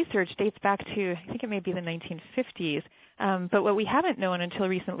that research dates back to, I think it may be the 1950s. But what we haven't known until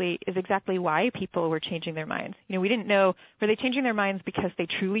recently is exactly why people were changing their minds. We didn't know, were they changing their minds because they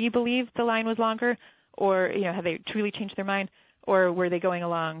truly believed the line was longer, or have they truly changed their mind, or were they going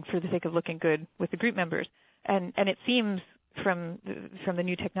along for the sake of looking good with the group members? And it seems from the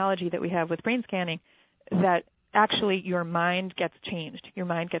new technology that we have with brain scanning that actually your mind gets changed. Your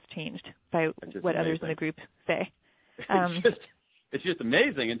mind gets changed by what others in the group say. It's just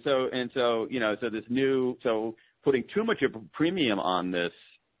amazing. And so putting too much of a premium on this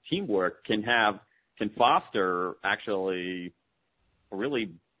teamwork can foster actually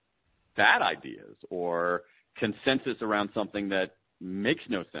really bad ideas or consensus around something that makes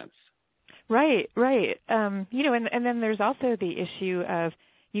no sense. Right. And then there's also the issue of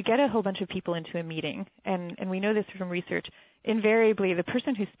you get a whole bunch of people into a meeting, and we know this from research. Invariably, the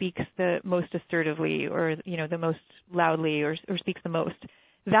person who speaks the most assertively or, the most loudly or speaks the most,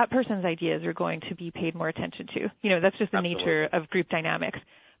 that person's ideas are going to be paid more attention to. That's just the nature of group dynamics.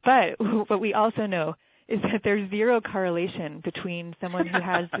 But what we also know is that there's zero correlation between someone who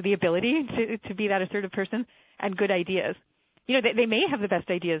has the ability to be that assertive person and good ideas. They may have the best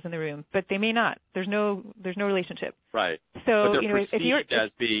ideas in the room, but they may not. There's no relationship. Right. So, but they're perceived as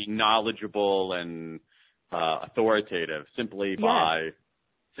being knowledgeable and authoritative simply by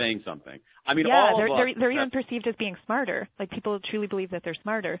saying something. I mean, they're even perceived as being smarter. Like, people truly believe that they're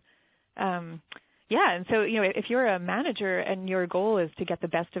smarter. And so, if you're a manager and your goal is to get the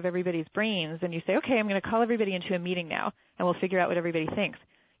best of everybody's brains, and you say, okay, I'm going to call everybody into a meeting now, and we'll figure out what everybody thinks.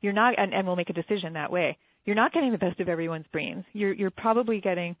 You're not, and we'll make a decision that way. You're not getting the best of everyone's brains. You're probably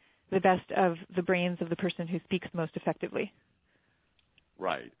getting the best of the brains of the person who speaks most effectively.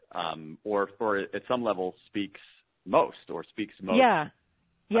 Right. Or at some level speaks most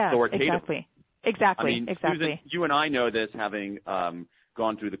authoritatively. Exactly. I mean, Susan, you and I know this, having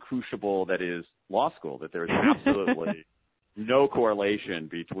gone through the crucible that is law school, that there is absolutely no correlation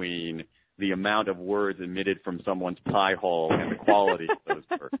between the amount of words emitted from someone's pie hole and the quality of those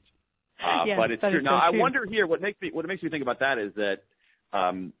words. But it's true. Now, I wonder here, what makes me think about that is that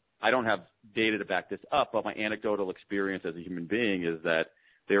I don't have data to back this up, but my anecdotal experience as a human being is that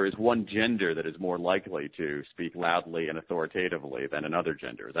there is one gender that is more likely to speak loudly and authoritatively than another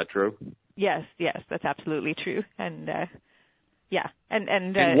gender. Is that true? Yes, that's absolutely true. And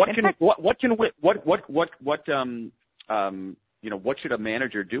what what should a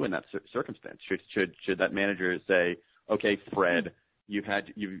manager do in that circumstance? Should that manager say, okay, Fred,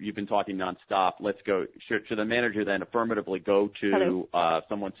 you've been talking nonstop. Let's go. Should the manager then affirmatively go to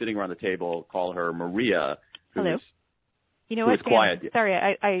someone sitting around the table, call her Maria, Hello. You know what, Dan, quiet. Sorry,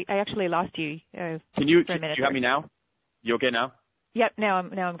 I actually lost you. Can you have me now? You okay now? Yep. Now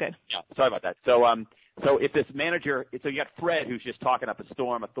I'm good. Yeah. Sorry about that. So if this manager, so you got Fred who's just talking up a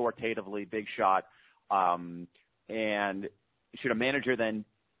storm authoritatively, big shot, and should a manager then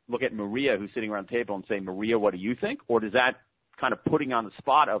look at Maria who's sitting around the table and say, Maria, what do you think? Or does that kind of putting on the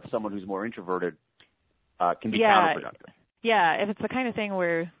spot of someone who's more introverted can be counterproductive? Yeah, if it's the kind of thing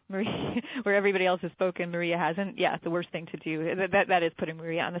where where everybody else has spoken, Maria hasn't, it's the worst thing to do. That is putting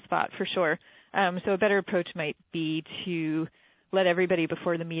Maria on the spot for sure. So a better approach might be to let everybody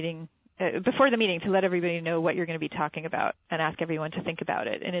before the meeting to let everybody know what you're going to be talking about and ask everyone to think about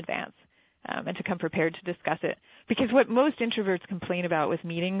it in advance and to come prepared to discuss it. Because what most introverts complain about with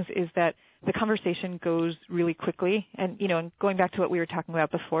meetings is that the conversation goes really quickly. And, and going back to what we were talking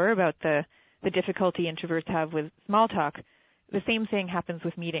about before about the difficulty introverts have with small talk, the same thing happens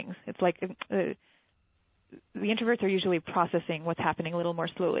with meetings. It's like the introverts are usually processing what's happening a little more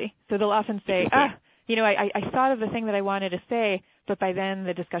slowly. So they'll often say, I thought of the thing that I wanted to say, but by then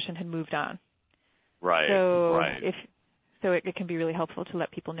the discussion had moved on. Right. So it can be really helpful to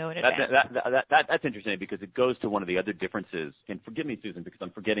let people know in advance. That's interesting because it goes to one of the other differences. And forgive me, Susan, because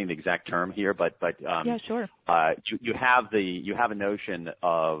I'm forgetting the exact term here. But yeah, sure. You have a notion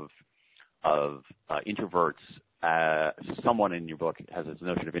of introverts. Someone in your book has this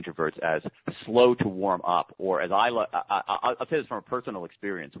notion of introverts as slow to warm up, or as I'll say this from a personal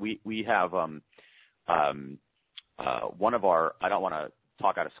experience. We have one of our, I don't want to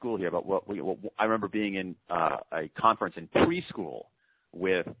talk out of school here, but I remember being in a conference in preschool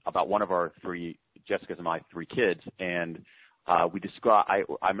with about one of our Jessica's and my three kids, and I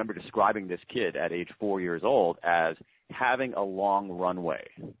remember describing this kid at age 4 years old as having a long runway.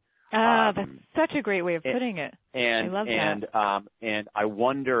 That's such a great way of putting it. I love that. And I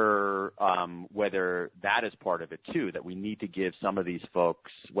wonder whether that is part of it too, that we need to give some of these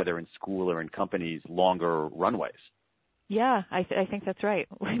folks, whether in school or in companies, longer runways. Yeah, I think that's right.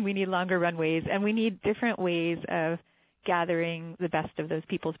 We need longer runways, and we need different ways of gathering the best of those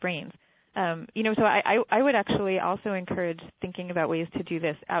people's brains. So I would actually also encourage thinking about ways to do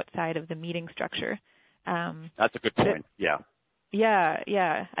this outside of the meeting structure. That's a good point. Yeah.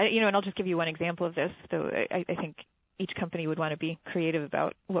 Yeah. And I'll just give you one example of this. So I think each company would want to be creative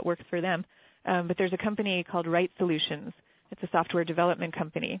about what works for them. But there's a company called Right Solutions. It's a software development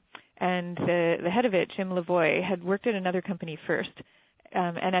company. And the head of it, Jim Lavoie, had worked at another company first.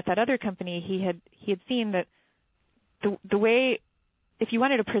 And at that other company, he had seen that the way, if you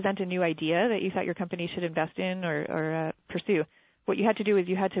wanted to present a new idea that you thought your company should invest in or pursue, what you had to do is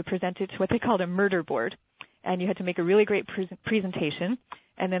you had to present it to what they called a murder board. And you had to make a really great presentation,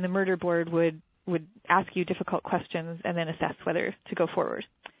 and then the murder board would ask you difficult questions and then assess whether to go forward.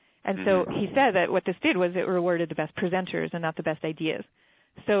 And so he said that what this did was it rewarded the best presenters and not the best ideas.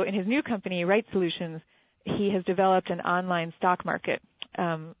 So in his new company, Right Solutions, he has developed an online stock market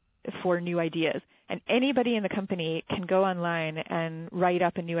for new ideas. And anybody in the company can go online and write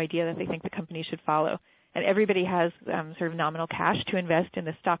up a new idea that they think the company should follow. And everybody has sort of nominal cash to invest in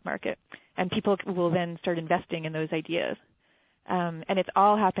the stock market. And people will then start investing in those ideas. And it's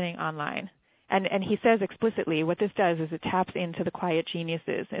all happening online. And he says explicitly what this does is it taps into the quiet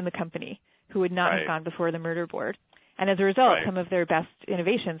geniuses in the company who would not have gone before the murder board. And as a result, some of their best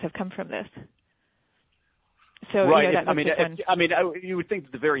innovations have come from this. So, you would think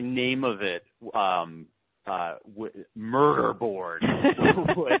that the very name of it, murder board,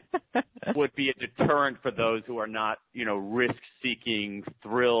 would be a deterrent for those who are not, risk-seeking,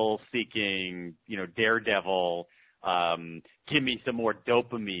 thrill-seeking, daredevil, give me some more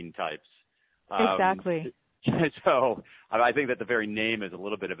dopamine types. Exactly. So I think that the very name is a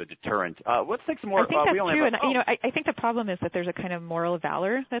little bit of a deterrent. Let's take some more. I think that's true, and I think the problem is that there's a kind of moral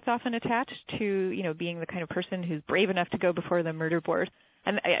valor that's often attached to being the kind of person who's brave enough to go before the murder board,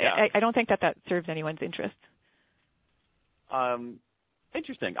 and I don't think that serves anyone's interest.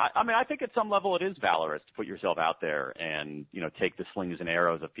 Interesting. I think at some level it is valorous to put yourself out there and take the slings and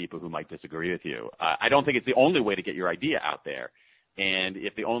arrows of people who might disagree with you. I don't think it's the only way to get your idea out there. And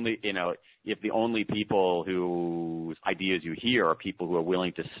if the only people whose ideas you hear are people who are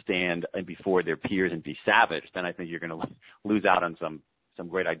willing to stand before their peers and be savage, then I think you're going to lose out on some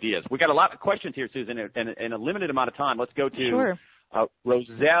great ideas. We got a lot of questions here, Susan, in a limited amount of time. Let's go to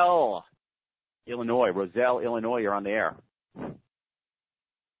Roselle, Illinois. Roselle, Illinois, you're on the air.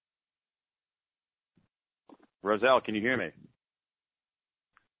 Roselle, can you hear me?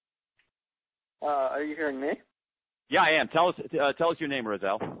 Are you hearing me? Yeah, I am. Tell us your name,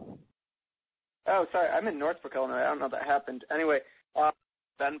 Roselle. Oh, sorry. I'm in Northbrook, Illinois. I don't know that happened. Anyway,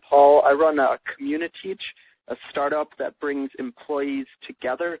 Ben Paul. I run CommuniTeach, a startup that brings employees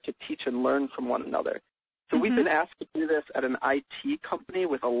together to teach and learn from one another. So we've been asked to do this at an IT company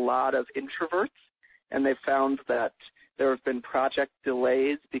with a lot of introverts, and they found that there have been project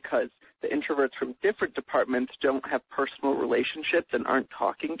delays because the introverts from different departments don't have personal relationships and aren't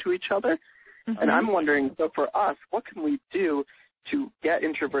talking to each other. And I'm wondering, so for us, what can we do to get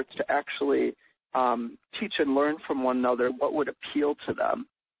introverts to actually teach and learn from one another? What would appeal to them?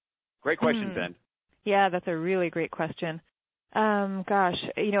 Great question, Ben. Yeah, that's a really great question. Gosh,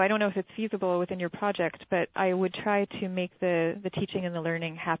 I don't know if it's feasible within your project, but I would try to make the teaching and the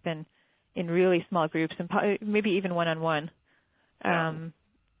learning happen in really small groups and maybe even one-on-one, as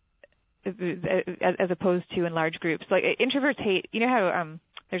opposed to in large groups. Like introverts hate, how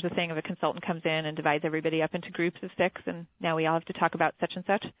there's a saying of a consultant comes in and divides everybody up into groups of 6, and now we all have to talk about such and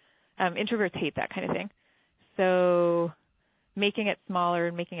such. Introverts hate that kind of thing. So making it smaller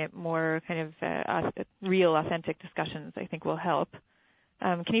and making it more kind of real, authentic discussions, I think, will help.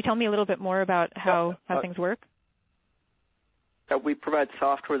 Can you tell me a little bit more about how things work? That we provide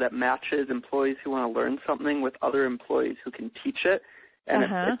software that matches employees who want to learn something with other employees who can teach it. And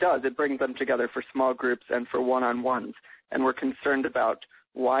it does. It brings them together for small groups and for one-on-ones. And we're concerned about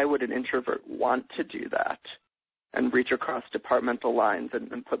why would an introvert want to do that and reach across departmental lines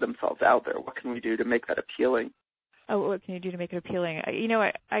and put themselves out there? What can we do to make that appealing? Oh, what can you do to make it appealing?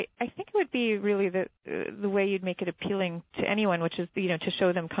 I think it would be really the way you'd make it appealing to anyone, which is to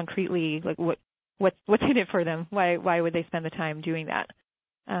show them concretely like what's in it for them. Why would they spend the time doing that?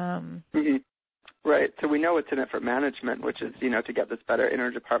 Right. So we know what's in it for management, which is to get this better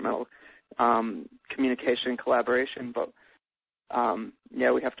interdepartmental communication and collaboration. But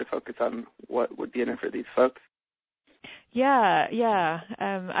we have to focus on what would be in it for these folks. I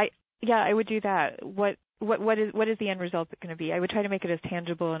would do that. What is the end result going to be? I would try to make it as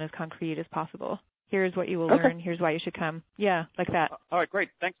tangible and as concrete as possible. Here's what you will learn. Here's why you should come. Yeah, like that. All right, great.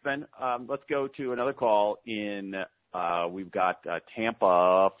 Thanks, Ben. Let's go to another call in. We've got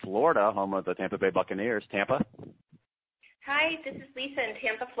Tampa, Florida, home of the Tampa Bay Buccaneers. Tampa. Hi, this is Lisa in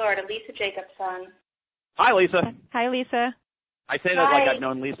Tampa, Florida. Lisa Jacobson. Hi, Lisa. Hi, Lisa. I say that like I've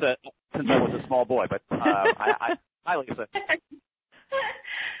known Lisa since I was a small boy, but hi, Lisa.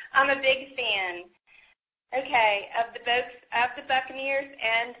 I'm a big fan. Okay, of the Buccaneers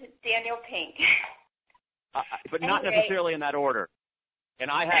and Daniel Pink. But not necessarily in that order.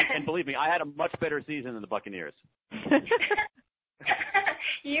 And believe me, I had a much better season than the Buccaneers.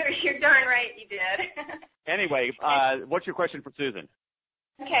 You're darn right you did. Anyway, what's your question for Susan?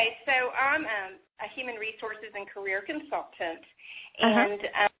 Okay, so I'm a human resources and career consultant, and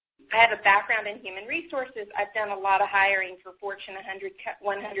I have a background in human resources. I've done a lot of hiring for Fortune 100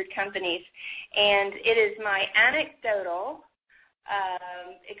 companies, and it is my anecdotal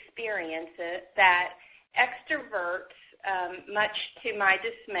experience that extroverts, much to my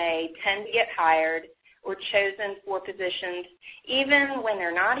dismay, tend to get hired or chosen for positions even when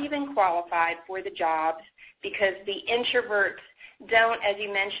they're not even qualified for the jobs, because the introverts don't, as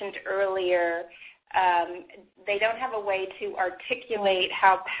you mentioned earlier, they don't have a way to articulate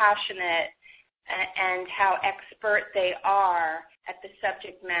how passionate and how expert they are at the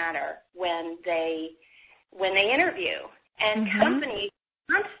subject matter when they interview. And companies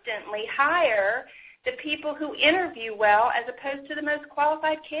constantly hire the people who interview well as opposed to the most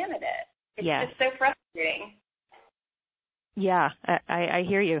qualified candidate. It's just so frustrating. Yeah, I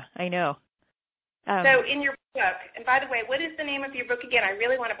hear you. I know. So in your book, and by the way, what is the name of your book again? I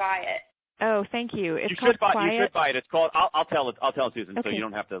really want to buy it. Oh, thank you. It's called Quiet. You should buy it. It's called. I'll tell it, Susan, so you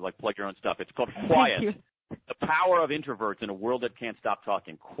don't have to plug your own stuff. It's called Quiet. Thank you. The Power of Introverts in a World That Can't Stop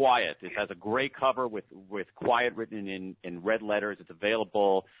Talking. Quiet. It has a gray cover with Quiet written in red letters. It's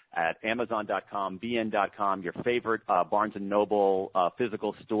available at Amazon.com, BN.com, your favorite Barnes & Noble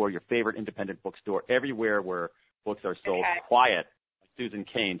physical store, your favorite independent bookstore, everywhere where books are sold. Okay. Quiet. Susan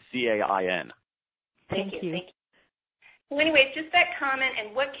Cain, CAIN. Thank you. Well, anyways, just that comment,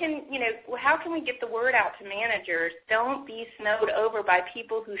 and how can we get the word out to managers? Don't be snowed over by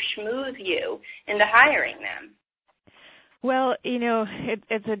people who schmooze you into hiring them. Well,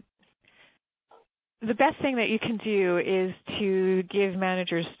 the best thing that you can do is to give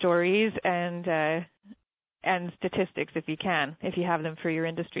managers stories and statistics if you have them for your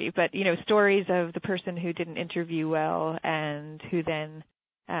industry. But, stories of the person who didn't interview well and who then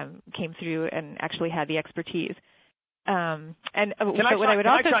came through and actually had the expertise. What I would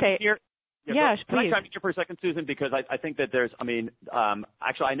also say, Yeah, Can I please. chime in here for a second, Susan? Because I think that there's,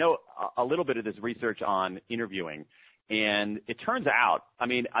 actually, I know a little bit of this research on interviewing, and it turns out, I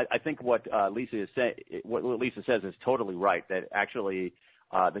think what Lisa says is totally right. That actually,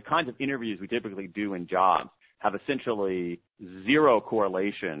 the kinds of interviews we typically do in jobs have essentially zero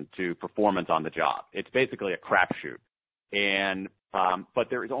correlation to performance on the job. It's basically a crapshoot. And but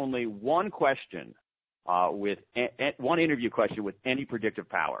there is only one question one interview question with any predictive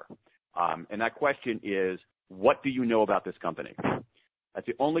power, and that question is, what do you know about this company? That's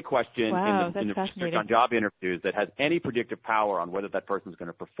the only question in the research on job interviews that has any predictive power on whether that person is going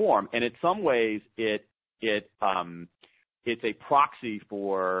to perform. And in some ways, it's a proxy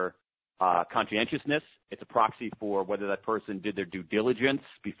for conscientiousness. It's a proxy for whether that person did their due diligence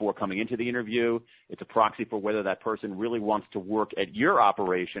before coming into the interview. It's a proxy for whether that person really wants to work at your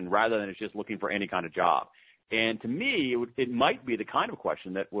operation rather than it's just looking for any kind of job. And to me, it might be the kind of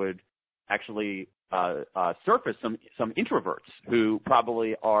question that would actually surface some introverts who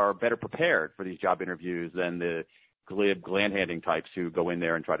probably are better prepared for these job interviews than the glib, gland-handing types who go in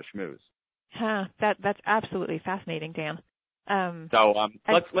there and try to schmooze. That's absolutely fascinating, Dan. Let's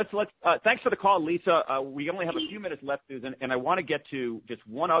thanks for the call, Lisa. We only have a few minutes left, Susan, and I want to get to just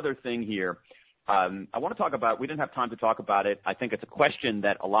one other thing here. I want to talk about, we didn't have time to talk about it. I think it's a question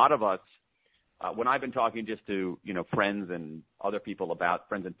that a lot of us, when I've been talking just to, friends and other people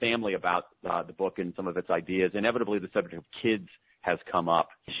friends and family about the book and some of its ideas, inevitably the subject of kids has come up.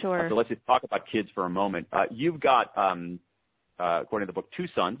 Sure. So let's just talk about kids for a moment. You've got, according to the book, 2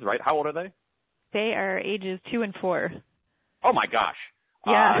 sons, right? How old are they? They are ages 2 and 4. Oh, my gosh.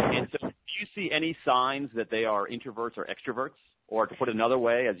 Yeah. And so do you see any signs that they are introverts or extroverts? Or to put it another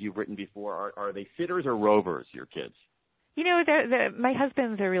way, as you've written before, are they sitters or rovers, your kids? My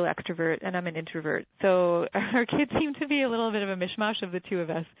husband's a real extrovert, and I'm an introvert. So our kids seem to be a little bit of a mishmash of the two of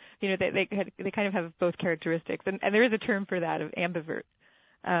us. They kind of have both characteristics. And there is a term for that, of ambivert.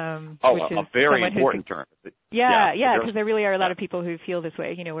 Which is a very important term. Yeah, because there really are a lot of people who feel this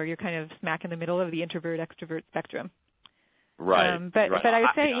way, where you're kind of smack in the middle of the introvert-extrovert spectrum. Right. But I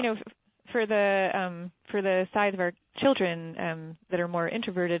would say, for the size of our children that are more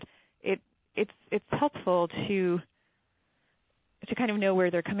introverted, it's helpful to kind of know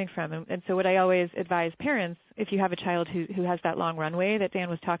where they're coming from. And so what I always advise parents, if you have a child who has that long runway that Dan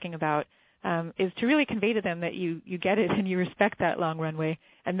was talking about, is to really convey to them that you get it and you respect that long runway,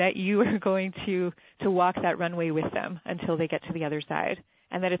 and that you are going to walk that runway with them until they get to the other side,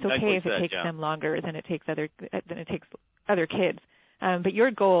 and that it's okay if it takes them longer than it takes other kids. But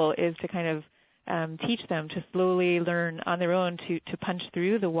your goal is to kind of teach them to slowly learn on their own to punch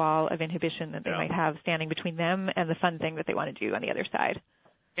through the wall of inhibition that they might have standing between them and the fun thing that they want to do on the other side.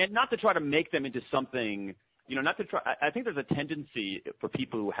 And not to try to make them into something, not to try. I think there's a tendency for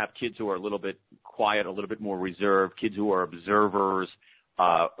people who have kids who are a little bit quiet, a little bit more reserved, kids who are observers, who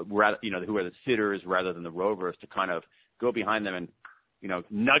are the sitters rather than the rovers, to kind of go behind them and,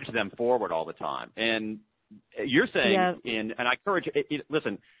 nudge them forward all the time. And you're saying, and I encourage,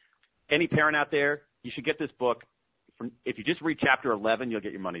 listen, any parent out there, you should get this book. If you just read chapter 11, you'll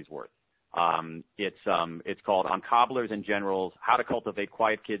get your money's worth. It's called On Cobblers and Generals: How to Cultivate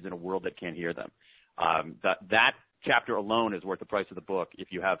Quiet Kids in a World That Can't Hear Them. That chapter alone is worth the price of the book.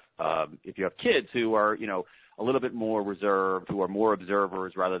 If you have kids who are a little bit more reserved, who are more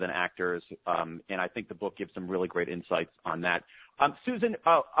observers rather than actors, and I think the book gives some really great insights on that. Susan,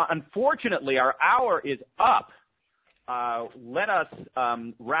 unfortunately, our hour is up. Let us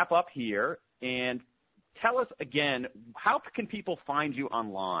wrap up here and tell us again, how can people find you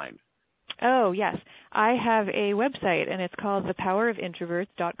online? Oh, yes. I have a website, and it's called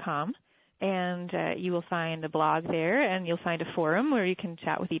thepowerofintroverts.com. And you will find a blog there, and you'll find a forum where you can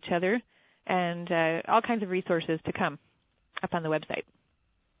chat with each other, and all kinds of resources to come up on the website.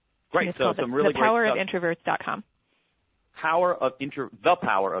 Great. So some really great stuff. Thepowerofintroverts.com.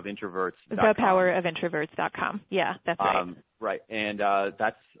 Thepowerofintroverts.com. Thepowerofintroverts.com. Yeah, that's right. Right, and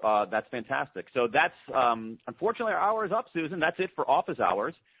that's fantastic. So that's unfortunately our hour is up, Susan. That's it for Office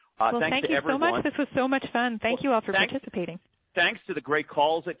Hours. Thank you so much. This was so much fun. Thank you all for participating. Thanks to the great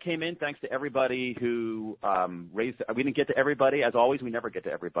calls that came in. Thanks to everybody who raised. We didn't get to everybody, as always. We never get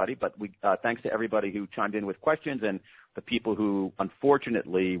to everybody, but thanks to everybody who chimed in with questions, and the people who,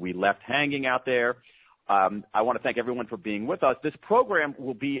 unfortunately, we left hanging out there. I want to thank everyone for being with us. This program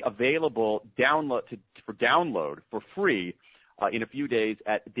will be available for download for free in a few days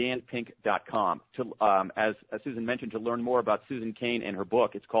at danpink.com. As Susan mentioned, to learn more about Susan Cain and her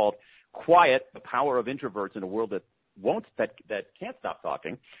book, it's called Quiet: The Power of Introverts in a World that can't stop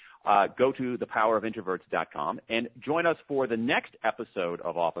talking. Go to thepowerofintroverts.com and join us for the next episode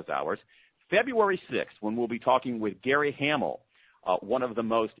of Office Hours, February 6th, when we'll be talking with Gary Hamel, one of the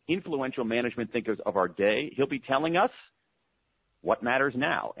most influential management thinkers of our day. He'll be telling us what matters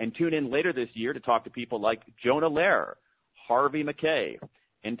now. And tune in later this year to talk to people like Jonah Lehrer, Harvey Mackay,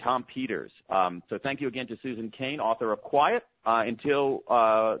 and Tom Peters. So thank you again to Susan Cain, author of Quiet. Until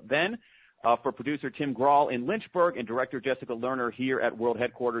then, for producer Tim Grahl in Lynchburg and director Jessica Lerner here at World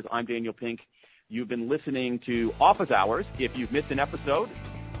Headquarters, I'm Daniel Pink. You've been listening to Office Hours. If you've missed an episode,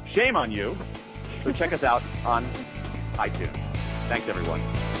 shame on you. So check us out on iTunes. Thanks, everyone.